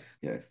 Yes,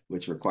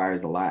 which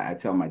requires a lot. I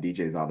tell my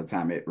DJs all the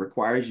time, it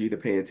requires you to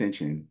pay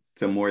attention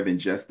to more than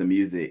just the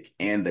music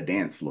and the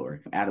dance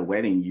floor. At a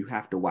wedding, you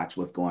have to watch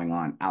what's going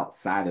on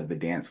outside of the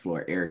dance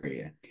floor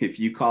area. If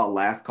you call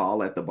last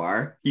call at the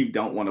bar, you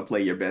don't want to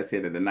play your best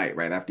hit of the night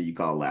right after you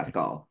call last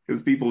call,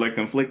 because people are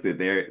conflicted.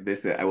 They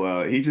said,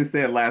 well, he just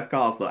said last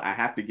call, so I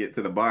have to get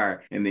to the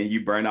bar. And then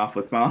you burn off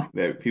a song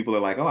that people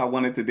are like, oh, I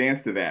wanted to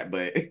dance to that,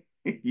 but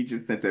you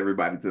just sent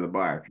everybody to the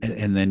bar.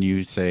 And then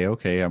you say,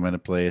 okay, I'm going to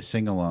play a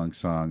sing-along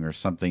song or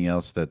something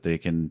else that they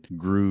can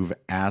groove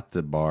at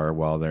the bar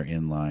while they're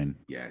in line.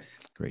 Yes.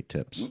 Great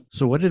tips.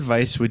 So what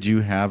advice would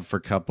you have for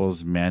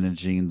couples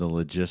managing the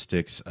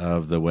logistics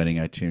of the wedding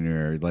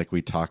itinerary? Like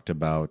we talked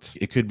about,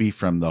 it could be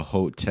from the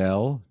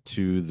hotel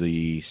to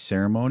the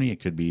ceremony. It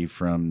could be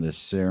from the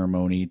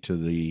ceremony to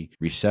the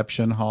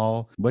reception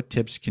hall. What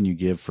tips can you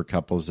give for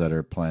couples that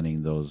are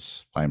planning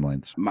those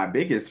timelines? My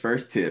biggest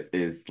first tip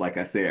is, like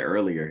I said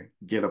earlier,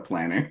 get a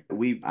planner.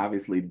 We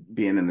obviously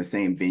being in the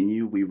same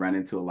venue, we run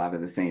into a lot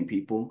of the same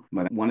people.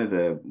 But one of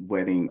the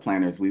wedding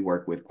planners we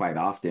work with quite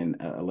often,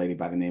 a lady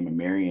by the name of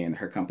Marianne,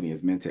 her company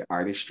is Minted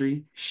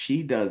Artistry.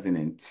 She does an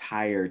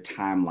entire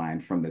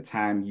timeline from the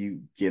time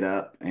you get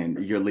up and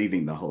you're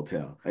leaving the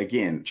hotel.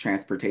 Again,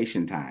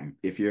 transportation time.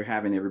 If you're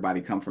having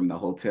everybody come from the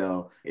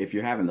hotel, if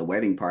you're having the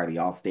wedding party,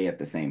 all stay at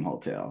the same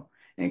hotel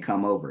and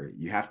come over.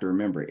 You have to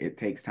remember it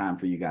takes time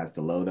for you guys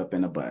to load up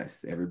in a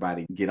bus.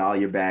 Everybody get all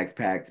your bags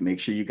packed. Make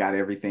sure you got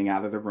everything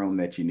out of the room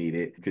that you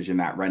needed because you're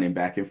not running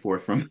back and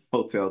forth from the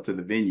hotel to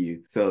the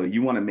venue. So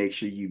you want to make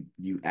sure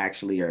you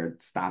actually are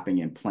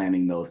stopping and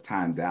planning those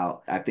times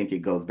out. I think it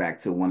goes back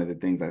to one of the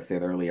things I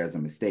said earlier as a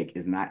mistake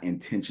is not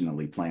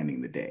intentionally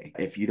planning the day.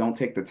 If you don't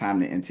take the time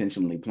to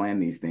intentionally plan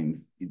these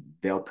things,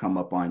 they'll come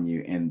up on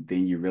you and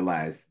then you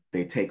realize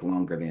they take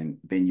longer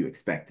than you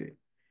expected.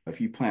 If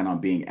you plan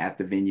on being at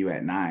the venue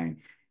at 9,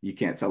 you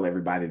can't tell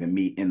everybody to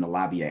meet in the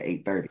lobby at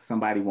 8:30.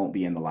 Somebody won't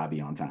be in the lobby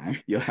on time.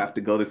 You'll have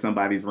to go to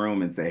somebody's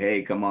room and say,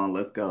 hey, come on,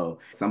 let's go.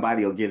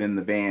 Somebody will get in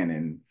the van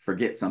and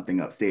forget something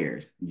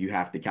upstairs. You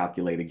have to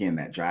calculate, again,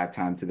 that drive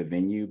time to the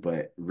venue,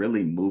 but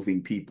really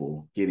moving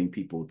people, getting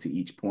people to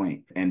each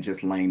point and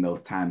just laying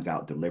those times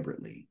out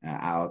deliberately.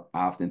 I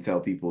often tell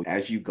people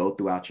as you go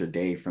throughout your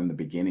day from the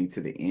beginning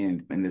to the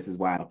end, and this is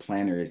why a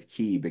planner is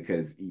key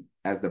because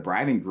as the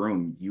bride and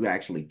groom, you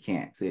actually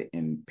can't sit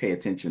and pay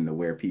attention to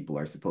where people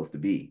are supposed to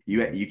be.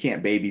 You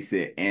can't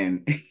babysit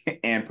and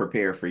and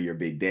prepare for your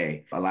big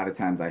day. A lot of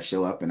times I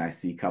show up and I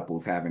see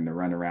couples having to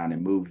run around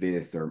and move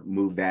this or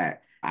move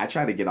that. I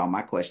try to get all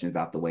my questions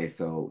out the way.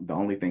 So the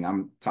only thing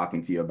I'm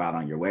talking to you about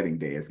on your wedding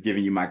day is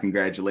giving you my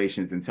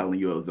congratulations and telling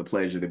you it was a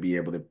pleasure to be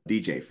able to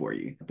DJ for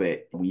you.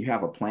 But when you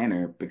have a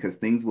planner, because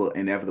things will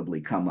inevitably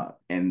come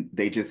up and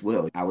they just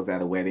will. I was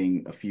at a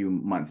wedding a few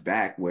months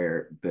back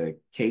where the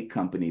cake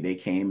company, they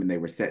came and they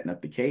were setting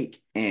up the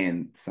cake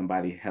and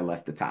somebody had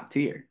left the top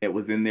tier. It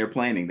was in their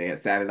planning. They had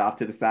sat it off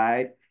to the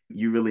side.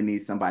 You really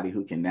need somebody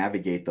who can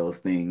navigate those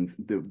things.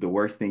 The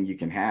worst thing you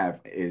can have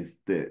is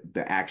the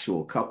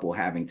actual couple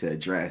having to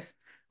address,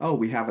 oh,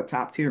 we have a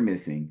top tier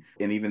missing.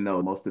 And even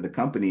though most of the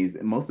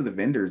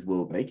vendors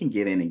they can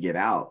get in and get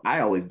out. I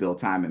always build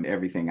time in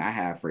everything I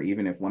have for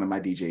even if one of my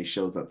DJs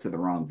shows up to the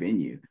wrong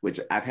venue, which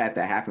I've had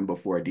that happen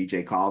before. A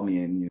DJ called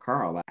me and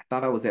Carl, I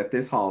thought I was at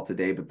this hall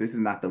today, but this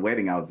is not the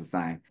wedding I was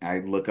assigned. I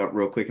look up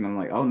real quick and I'm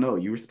like, oh no,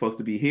 you were supposed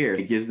to be here.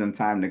 It gives them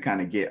time to kind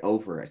of get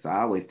over it. So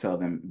I always tell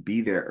them, be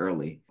there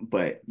early,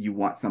 but you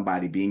want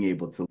somebody being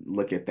able to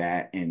look at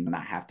that and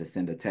not have to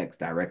send a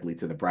text directly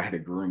to the bride or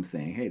groom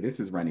saying, hey, this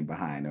is running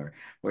behind or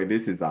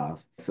this is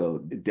off. So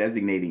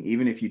designating,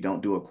 even if you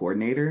don't do a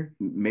coordinator,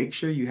 make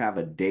sure you have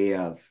a day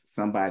of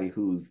somebody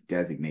who's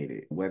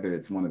designated, whether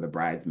it's one of the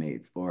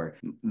bridesmaids or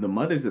the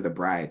mothers of the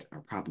brides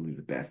are probably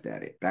the best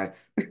at it.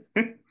 That's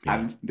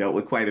I've dealt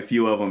with quite a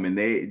few of them and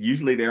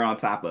they're on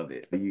top of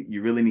it.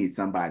 You really need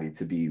somebody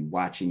to be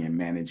watching and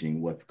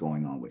managing what's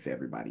going on with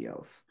everybody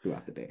else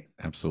throughout the day.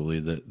 Absolutely.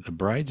 The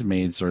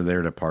bridesmaids are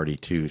there to party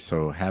too.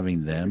 So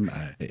having them,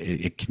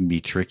 it can be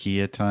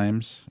tricky at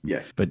times.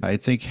 Yes. But I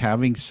think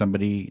having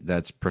somebody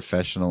that's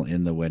professional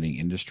in the wedding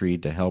industry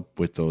to help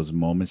with those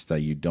moments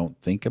that you don't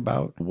think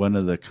about. One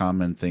of the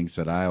common things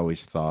that I always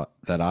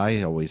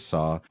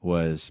saw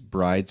was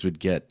brides would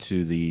get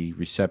to the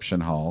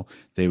reception hall.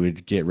 They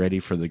would get ready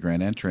for the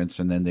grand entrance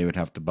and then they would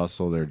have to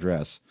bustle their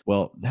dress.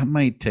 Well, that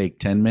might take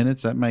 10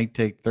 minutes. That might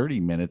take 30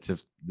 minutes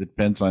if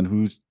depends on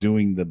who's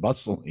doing the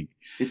bustling.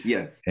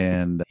 Yes.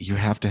 And you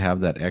have to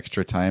have that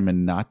extra time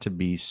and not to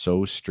be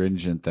so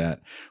stringent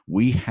that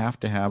we have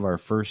to have our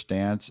first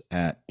dance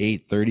at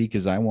 8:30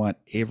 because I want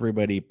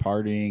everybody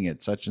partying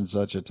at such and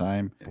such a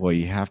time. Well,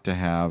 you have to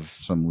have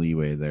some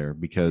leeway there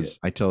because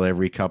I tell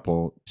every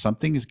couple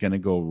something is going to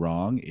go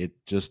wrong.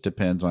 It just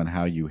depends on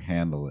how you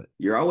handle it.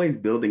 You're always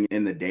building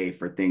in the day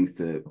for things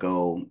to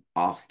go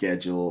off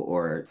schedule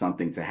or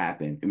something to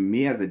happen.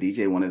 Me as a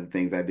DJ, one of the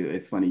things I do,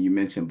 it's funny, you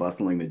mentioned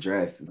bustling the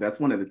dress. That's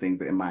one of the things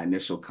that in my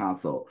initial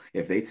consult,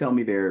 if they tell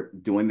me they're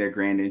doing their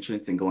grand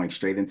entrance and going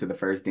straight into the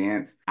first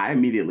dance, I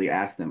immediately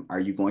ask them,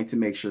 are you going to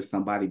make sure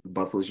somebody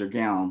bustles your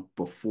gown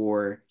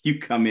before you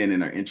come in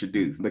and are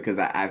introduced? Because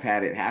I've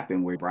had it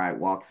happen where bride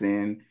walks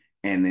in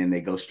and then they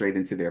go straight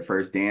into their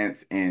first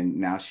dance and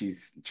now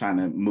she's trying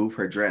to move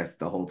her dress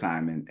the whole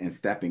time and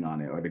stepping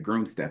on it or the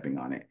groom stepping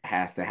on it. It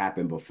has to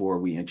happen before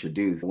we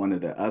introduce. One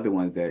of the other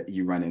ones that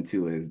you run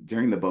into is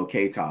during the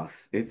bouquet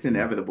toss. It's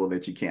inevitable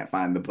that you can't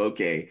find the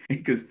bouquet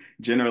because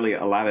generally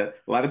a lot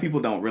of people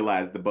don't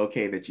realize the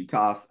bouquet that you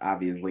toss,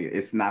 obviously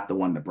it's not the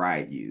one the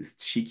bride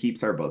used. She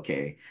keeps her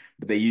bouquet,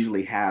 but they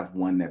usually have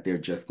one that they're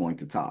just going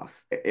to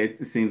toss. It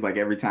seems like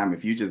every time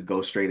if you just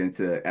go straight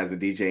into, as a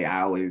DJ,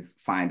 I always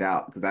find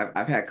out because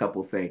I've had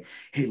couples say,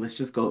 hey, let's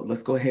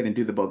go ahead and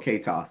do the bouquet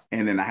toss.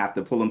 And then I have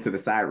to pull them to the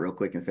side real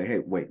quick and say, hey,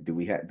 wait, do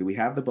we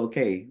have the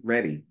bouquet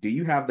ready? Do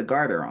you have the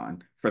garter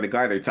on for the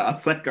garter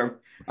toss? Like, are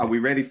we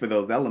ready for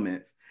those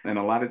elements? And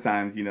a lot of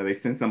times, they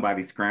send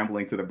somebody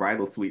scrambling to the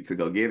bridal suite to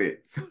go get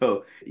it.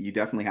 So you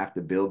definitely have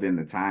to build in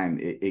the time.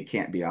 It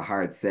can't be a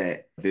hard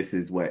set. This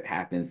is what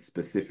happens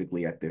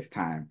specifically at this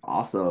time.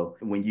 Also,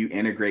 when you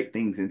integrate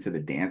things into the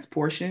dance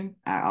portion,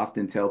 I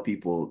often tell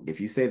people, if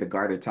you say the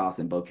garter toss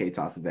and bouquet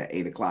toss is at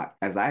 8 o'clock,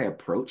 as I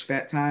approach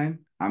that time,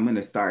 I'm going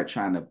to start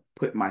trying to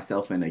put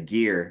myself in a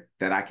gear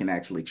that I can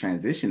actually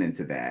transition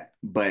into that.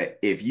 But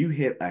if you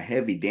hit a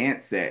heavy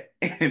dance set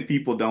and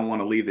people don't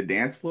want to leave the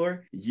dance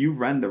floor, you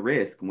run the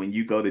risk when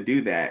you go to do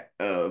that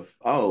of,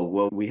 oh,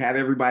 well, we had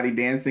everybody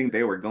dancing,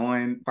 they were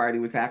going, party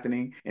was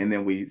happening, and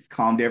then we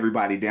calmed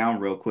everybody down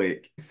real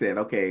quick, said,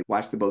 okay,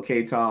 watch the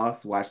bouquet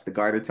toss, watch the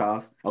garter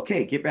toss.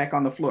 Okay, get back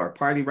on the floor,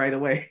 party right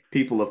away.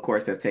 People, of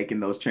course, have taken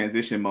those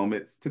transition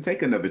moments to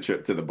take another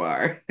trip to the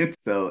bar.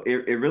 So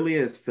it really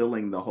is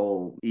filling the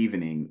whole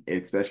evening,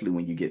 especially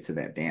when you get to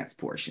that dance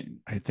portion.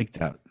 I think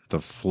that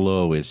the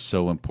flow is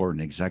so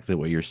important. Exactly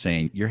what you're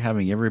saying. You're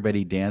having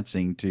everybody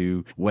dancing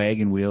to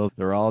Wagon Wheel.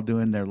 They're all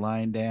doing their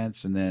line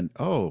dance. And then,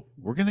 oh,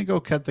 we're going to go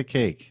cut the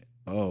cake.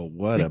 Oh,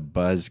 what a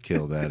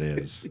buzzkill that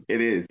is.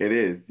 It is. It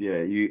is. Yeah,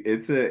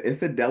 it's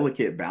a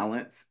delicate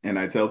balance. And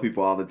I tell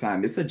people all the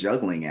time, it's a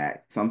juggling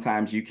act.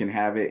 Sometimes you can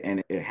have it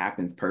and it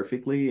happens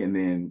perfectly. And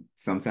then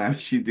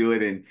sometimes you do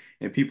it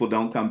and people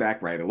don't come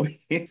back right away.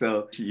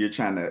 So you're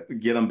trying to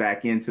get them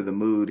back into the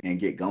mood and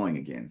get going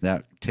again.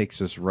 That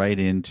takes us right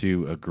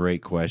into a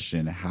great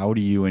question. How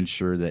do you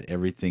ensure that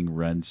everything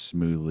runs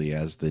smoothly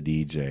as the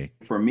DJ?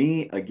 For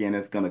me, again,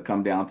 it's going to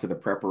come down to the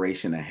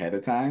preparation ahead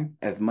of time.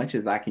 As much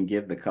as I can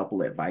give the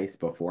couple advice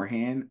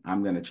beforehand,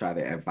 I'm going to try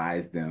to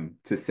advise them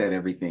to set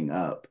everything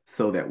up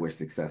so that we're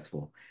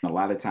successful. A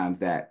lot of times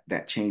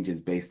that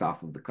changes based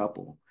off of the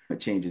couple. It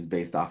changes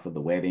based off of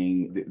the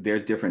wedding.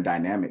 There's different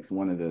dynamics.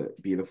 One of the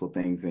beautiful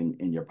things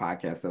in your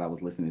podcast that I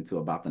was listening to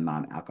about the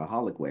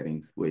non-alcoholic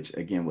weddings, which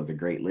again was a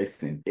great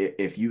listen.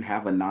 If you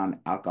have a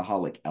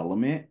non-alcoholic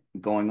element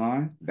going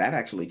on, that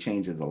actually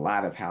changes a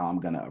lot of how I'm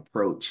going to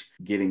approach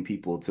getting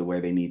people to where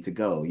they need to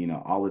go.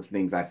 All of the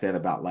things I said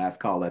about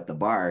last call at the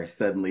bar,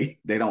 suddenly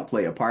they don't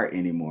play a part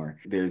anymore.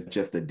 There's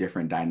just a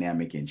different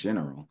dynamic in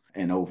general.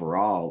 And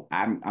overall,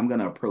 I'm going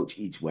to approach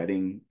each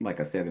wedding,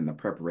 like I said, in the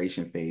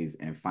preparation phase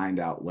and find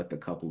out what the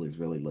couple is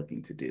really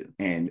looking to do.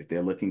 And if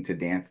they're looking to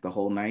dance the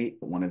whole night,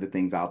 one of the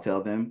things I'll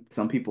tell them,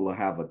 some people will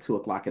have a 2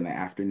 o'clock in the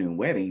afternoon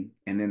wedding,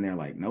 and then they're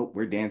like, nope,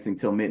 we're dancing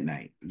till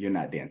midnight. You're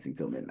not dancing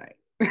till midnight.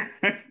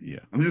 Yeah.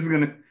 I'm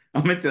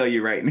gonna tell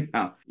you right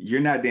now, you're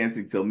not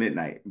dancing till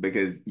midnight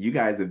because you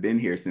guys have been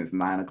here since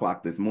 9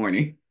 o'clock this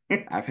morning.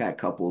 I've had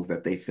couples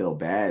that they feel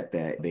bad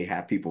that they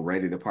have people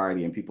ready to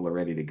party and people are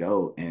ready to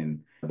go.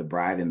 And the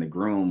bride and the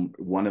groom,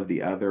 one of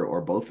the other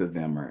or both of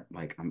them are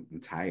like, I'm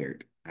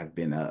tired. I've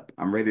been up.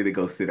 I'm ready to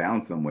go sit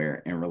down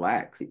somewhere and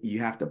relax. You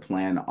have to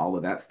plan all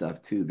of that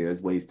stuff too.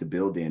 There's ways to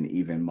build in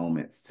even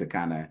moments to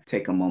kind of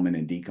take a moment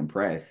and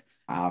decompress.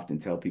 I often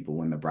tell people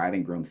when the bride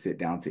and groom sit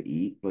down to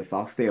eat, let's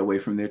all stay away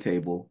from their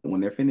table.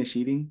 When they're finished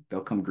eating,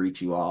 they'll come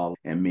greet you all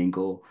and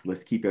mingle.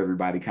 Let's keep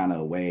everybody kind of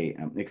away,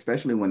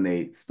 especially when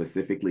they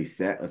specifically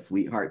set a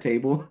sweetheart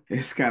table.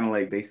 It's kind of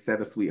like they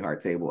set a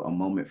sweetheart table, a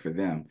moment for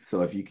them.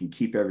 So if you can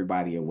keep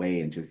everybody away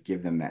and just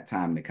give them that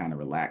time to kind of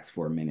relax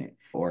for a minute,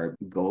 or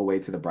go away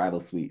to the bridal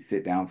suite,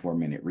 sit down for a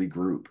minute,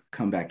 regroup,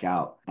 come back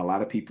out. A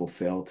lot of people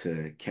fail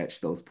to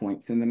catch those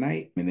points in the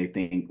night and they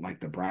think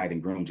like the bride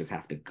and groom just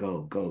have to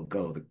go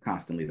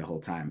constantly the whole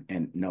time.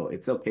 And no,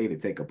 it's okay to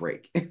take a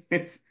break.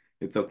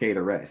 It's okay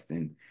to rest.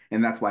 And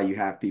that's why you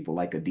have people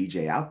like a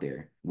DJ out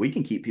there. We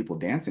can keep people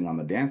dancing on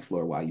the dance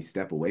floor while you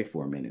step away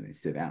for a minute and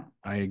sit down.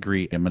 I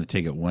agree. I'm going to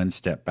take it one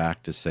step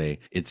back to say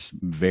it's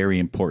very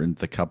important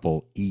the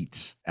couple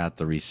eats at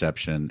the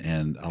reception,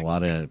 and a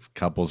lot of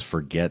couples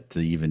forget to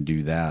even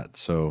do that.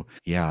 So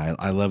yeah,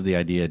 I love the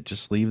idea.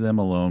 Just leave them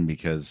alone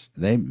because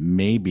they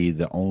may be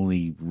the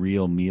only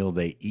real meal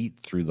they eat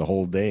through the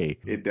whole day.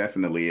 It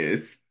definitely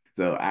is.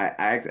 So I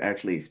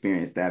actually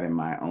experienced that in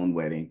my own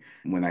wedding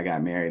when I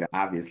got married.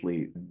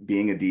 Obviously,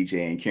 being a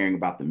DJ and caring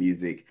about the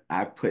music,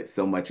 I put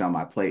so much on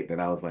my plate that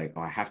I was like,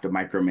 oh, I have to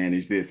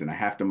micromanage this and I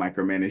have to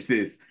micromanage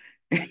this.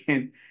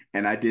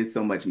 And I did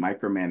so much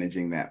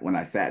micromanaging that when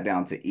I sat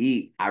down to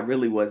eat, I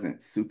really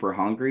wasn't super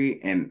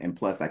hungry. And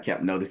plus, I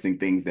kept noticing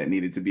things that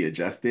needed to be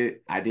adjusted.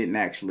 I didn't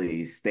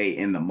actually stay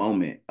in the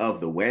moment of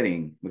the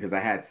wedding because I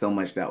had so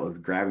much that was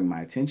grabbing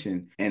my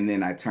attention. And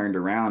then I turned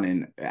around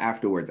and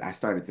afterwards, I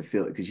started to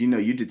feel it because,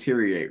 you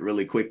deteriorate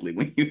really quickly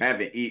when you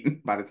haven't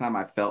eaten. By the time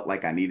I felt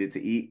like I needed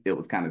to eat, it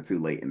was kind of too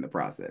late in the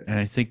process. And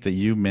I think that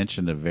you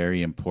mentioned a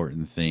very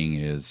important thing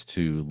is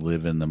to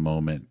live in the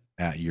moment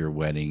at your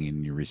wedding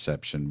and your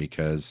reception,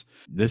 because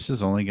this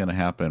is only going to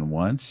happen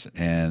once,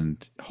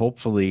 and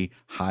hopefully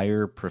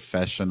hire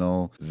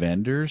professional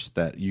vendors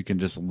that you can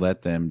just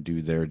let them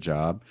do their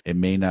job. It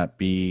may not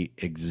be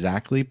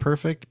exactly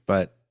perfect,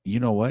 but you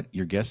know what?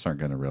 Your guests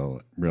aren't going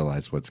to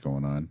realize what's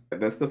going on.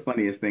 That's the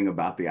funniest thing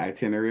about the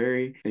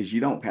itinerary is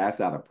you don't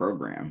pass out a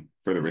program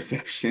for the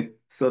reception.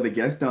 So the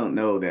guests don't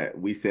know that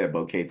we said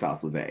bouquet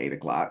toss was at 8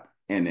 o'clock.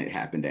 and it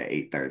happened at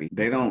 8:30.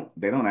 They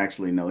don't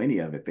actually know any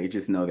of it. They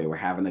just know they were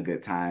having a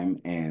good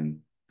time and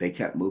they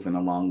kept moving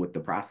along with the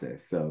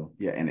process. So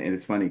yeah, and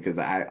it's funny because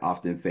I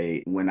often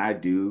say when I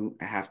do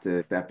have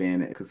to step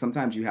in, because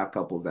sometimes you have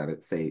couples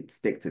that say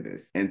stick to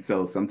this. And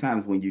so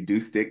sometimes when you do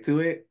stick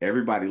to it,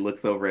 everybody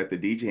looks over at the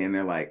DJ and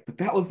they're like, but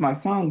that was my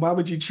song. Why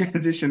would you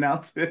transition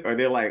out to it? Or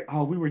they're like,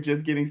 oh, we were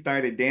just getting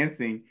started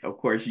dancing. Of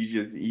course,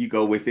 you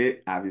go with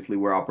it. Obviously,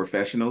 we're all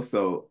professionals.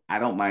 So I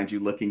don't mind you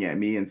looking at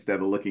me instead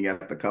of looking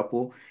at the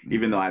couple,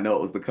 even though I know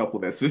it was the couple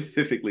that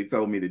specifically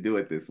told me to do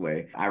it this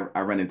way.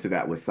 I run into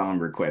that with song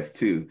requests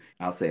too.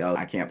 I'll say, oh,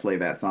 I can't play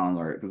that song,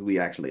 or because we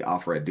actually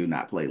offer a do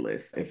not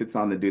playlist. If it's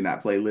on the do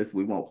not playlist,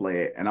 we won't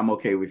play it. And I'm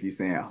okay with you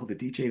saying, oh, the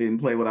DJ didn't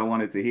play what I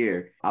wanted to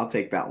hear. I'll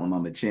take that one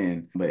on the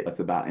chin. But it's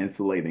about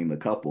insulating the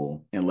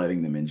couple and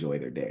letting them enjoy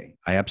their day.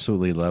 I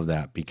absolutely love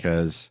that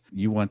because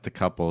you want the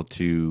couple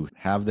to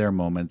have their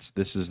moments.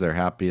 This is their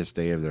happiest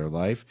day of their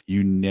life.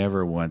 You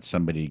never want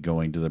somebody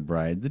going to the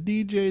bride, the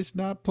DJ's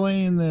not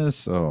playing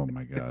this. Oh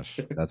my gosh,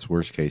 that's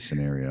worst case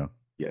scenario.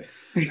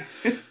 Yes.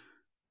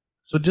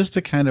 So just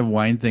to kind of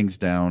wind things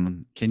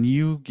down, can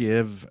you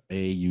give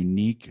a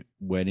unique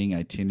wedding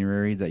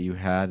itinerary that you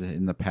had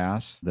in the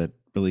past that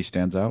really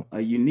stands out? A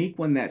unique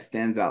one that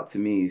stands out to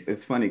me,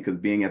 it's funny because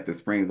being at the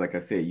Springs, like I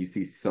said, you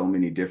see so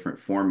many different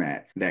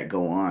formats that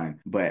go on.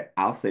 But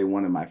I'll say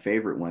one of my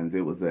favorite ones,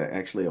 it was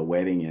actually a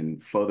wedding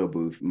and photo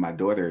booth. My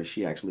daughter,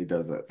 she actually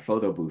does a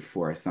photo booth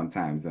for us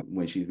sometimes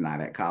when she's not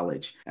at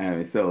college.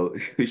 So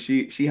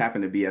she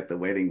happened to be at the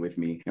wedding with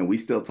me. And we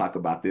still talk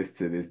about this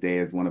to this day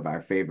as one of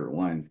our favorite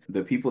ones.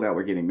 The people that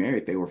were getting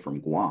married, they were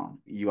from Guam.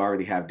 You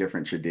already have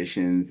different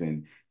traditions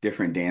and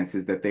different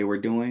dances that they were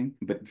doing.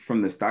 But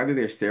from the start of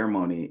their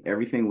ceremony,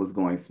 everything was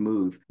going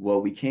smooth.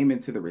 Well, we came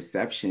into the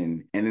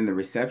reception, and in the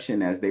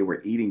reception, as they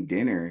were eating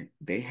dinner,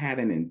 they had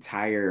an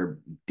entire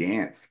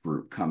dance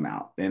group come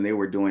out, and they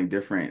were doing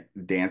different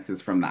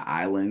dances from the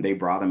island. They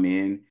brought them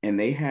in, and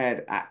they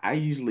had, I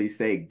usually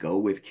say, go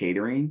with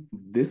catering.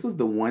 This was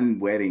the one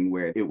wedding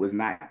where it was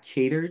not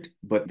catered,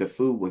 but the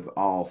food was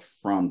all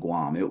from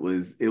Guam. It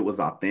was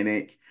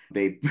authentic.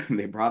 They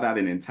brought out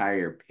an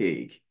entire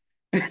pig.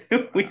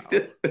 we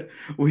still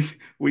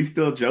we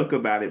still joke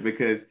about it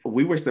because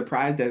we were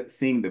surprised at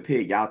seeing the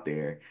pig out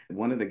there.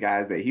 One of the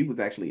guys that he was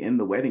actually in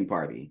the wedding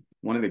party,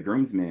 one of the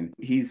groomsmen,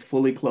 he's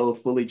fully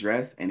clothed, fully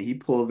dressed, and he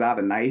pulls out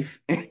a knife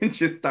and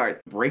just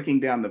starts breaking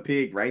down the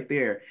pig right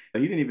there.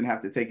 He didn't even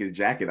have to take his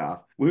jacket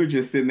off. We were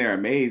just sitting there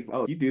amazed.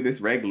 Oh, you do this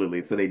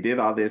regularly. So they did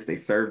all this. They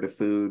served the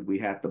food. We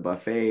had the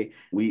buffet.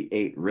 We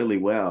ate really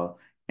well.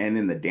 And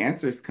then the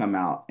dancers come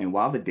out. And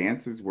while the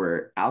dancers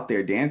were out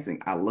there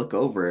dancing, I look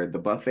over, the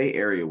buffet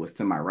area was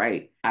to my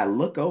right. I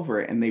look over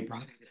and they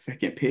brought in a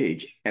second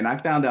pig. And I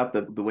found out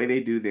that the way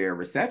they do their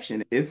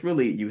reception, it's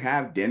really, you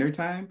have dinner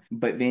time,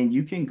 but then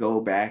you can go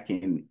back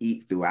and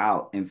eat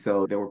throughout. And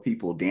so there were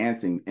people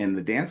dancing and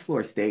the dance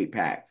floor stayed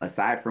packed.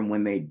 Aside from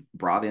when they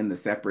brought in the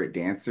separate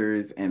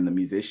dancers and the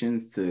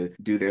musicians to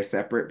do their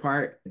separate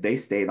part, they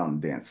stayed on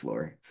the dance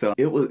floor. So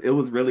it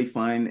was really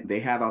fun. They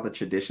had all the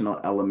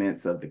traditional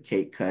elements of the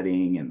cake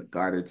cutting and the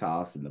garter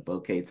toss and the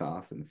bouquet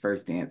toss and the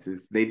first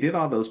dances. They did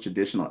all those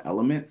traditional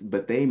elements,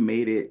 but they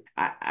made it,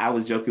 I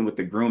was joking with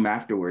the groom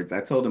afterwards.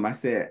 I told him, I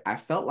said, I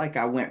felt like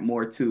I went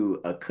more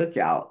to a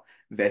cookout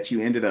that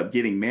you ended up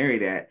getting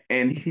married at.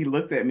 And he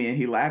looked at me and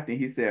he laughed and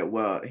he said,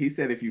 well, he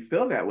said, if you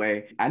feel that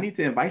way, I need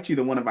to invite you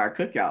to one of our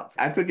cookouts.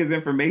 I took his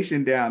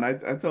information down. I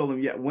told him,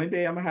 yeah, one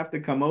day I'm gonna have to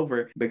come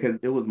over because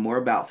it was more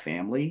about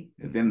family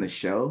than the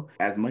show.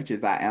 As much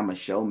as I am a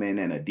showman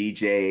and a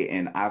DJ,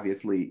 and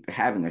obviously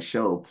having a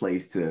show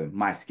plays to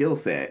my skill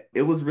set,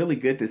 it was really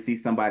good to see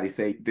somebody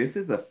say, this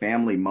is a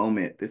family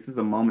moment. This is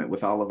a moment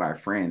with all of our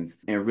friends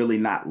and really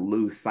not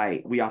lose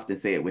sight. We often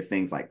say it with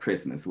things like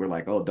Christmas. We're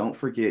like, oh, don't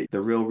forget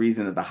the real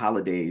reason of the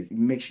holidays.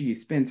 Make sure you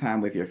spend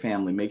time with your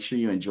family. Make sure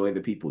you enjoy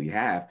the people you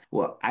have.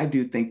 Well, I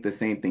do think the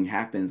same thing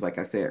happens. Like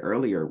I said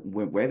earlier,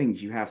 with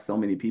weddings, you have so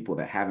many people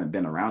that haven't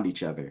been around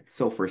each other.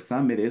 So for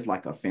some, it is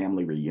like a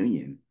family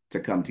reunion to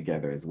come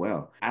together as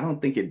well. I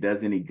don't think it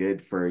does any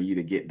good for you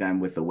to get done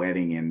with the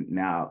wedding and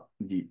now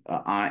the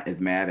aunt is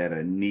mad at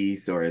a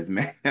niece or is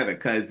mad at a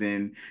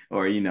cousin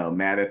or, you know,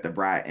 mad at the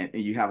bride.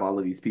 And you have all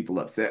of these people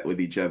upset with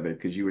each other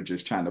because you were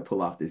just trying to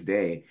pull off this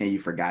day and you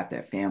forgot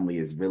that family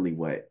is really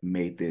what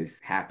made this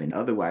happen.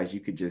 Otherwise, you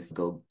could just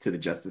go to the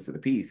justice of the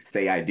peace,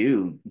 say, I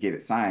do, get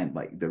it signed.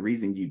 Like the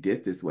reason you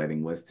did this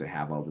wedding was to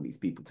have all of these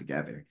people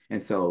together.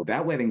 And so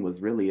that wedding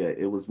was really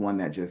it was one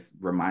that just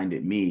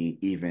reminded me,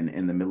 even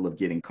in the middle of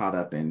getting caught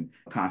up and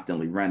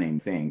constantly running,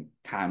 saying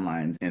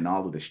timelines and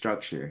all of the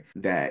structure,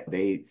 that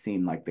they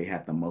seemed like they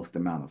had the most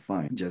amount of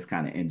fun, just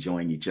kind of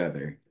enjoying each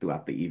other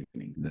throughout the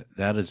evening.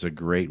 That is a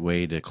great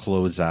way to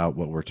close out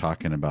what we're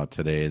talking about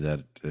today,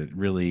 that it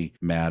really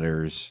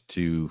matters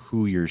to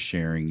who you're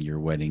sharing your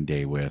wedding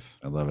day with.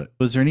 I love it.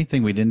 Was there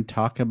anything we didn't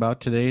talk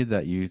about today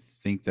that you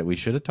think that we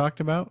should have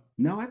talked about?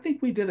 No, I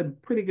think we did a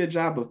pretty good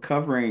job of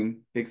covering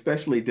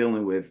especially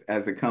dealing with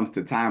as it comes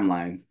to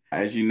timelines.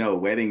 As you know,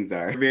 weddings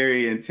are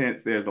very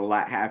intense. There's a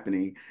lot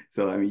happening.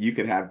 So, I mean, you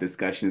could have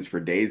discussions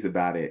for days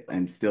about it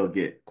and still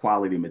get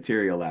quality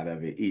material out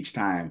of it each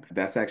time.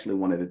 That's actually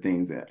one of the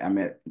things that I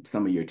met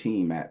some of your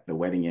team at the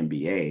Wedding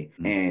MBA,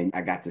 and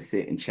I got to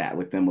sit and chat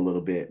with them a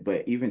little bit.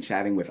 But even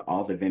chatting with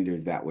all the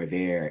vendors that were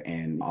there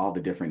and all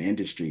the different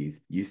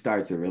industries, you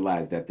start to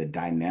realize that the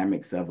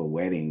dynamics of a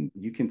wedding,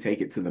 you can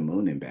take it to the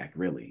moon and back,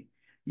 really.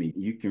 I mean,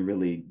 you can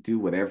really do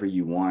whatever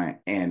you want.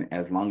 And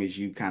as long as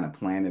you kind of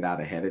plan it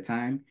out ahead of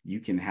time, you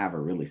can have a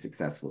really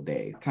successful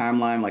day.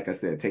 Timeline, like I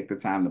said, take the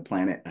time to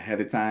plan it ahead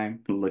of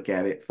time, look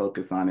at it,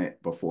 focus on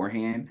it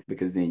beforehand,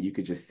 because then you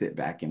could just sit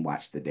back and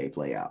watch the day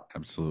play out.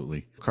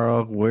 Absolutely.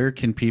 Carl, where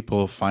can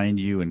people find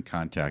you and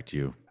contact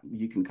you?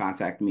 You can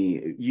contact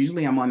me.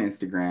 Usually I'm on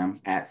Instagram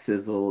at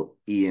Sizzle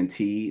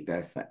ENT.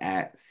 That's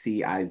at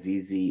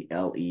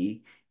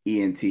CIZZLE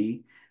ENT.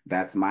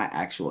 That's my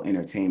actual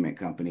entertainment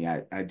company.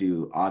 I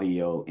do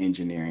audio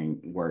engineering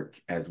work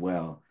as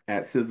well.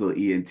 At Sizzle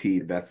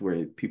ENT, that's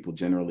where people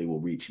generally will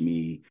reach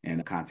me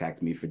and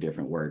contact me for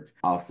different work.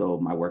 Also,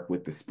 my work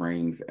with the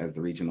Springs as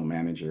the regional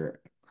manager,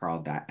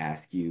 Carl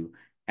Askew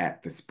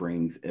at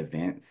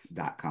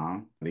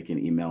thespringsevents.com. They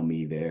can email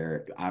me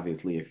there.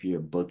 Obviously, if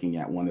you're booking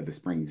at one of the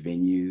Springs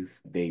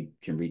venues, they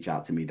can reach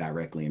out to me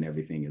directly and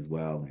everything as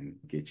well and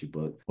get you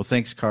booked. Well,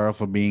 thanks, Carl,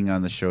 for being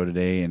on the show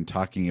today and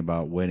talking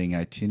about wedding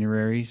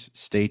itineraries.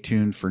 Stay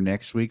tuned for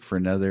next week for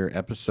another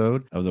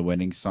episode of the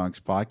Wedding Songs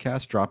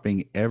Podcast,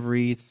 dropping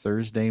every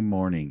Thursday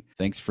morning.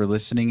 Thanks for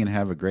listening and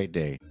have a great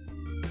day.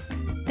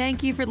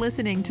 Thank you for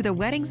listening to the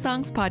Wedding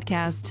Songs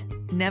Podcast.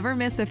 Never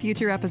miss a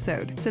future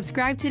episode.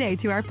 Subscribe today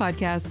to our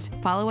podcast.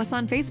 Follow us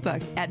on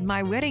Facebook at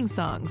My Wedding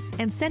Songs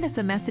and send us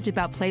a message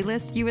about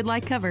playlists you would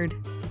like covered.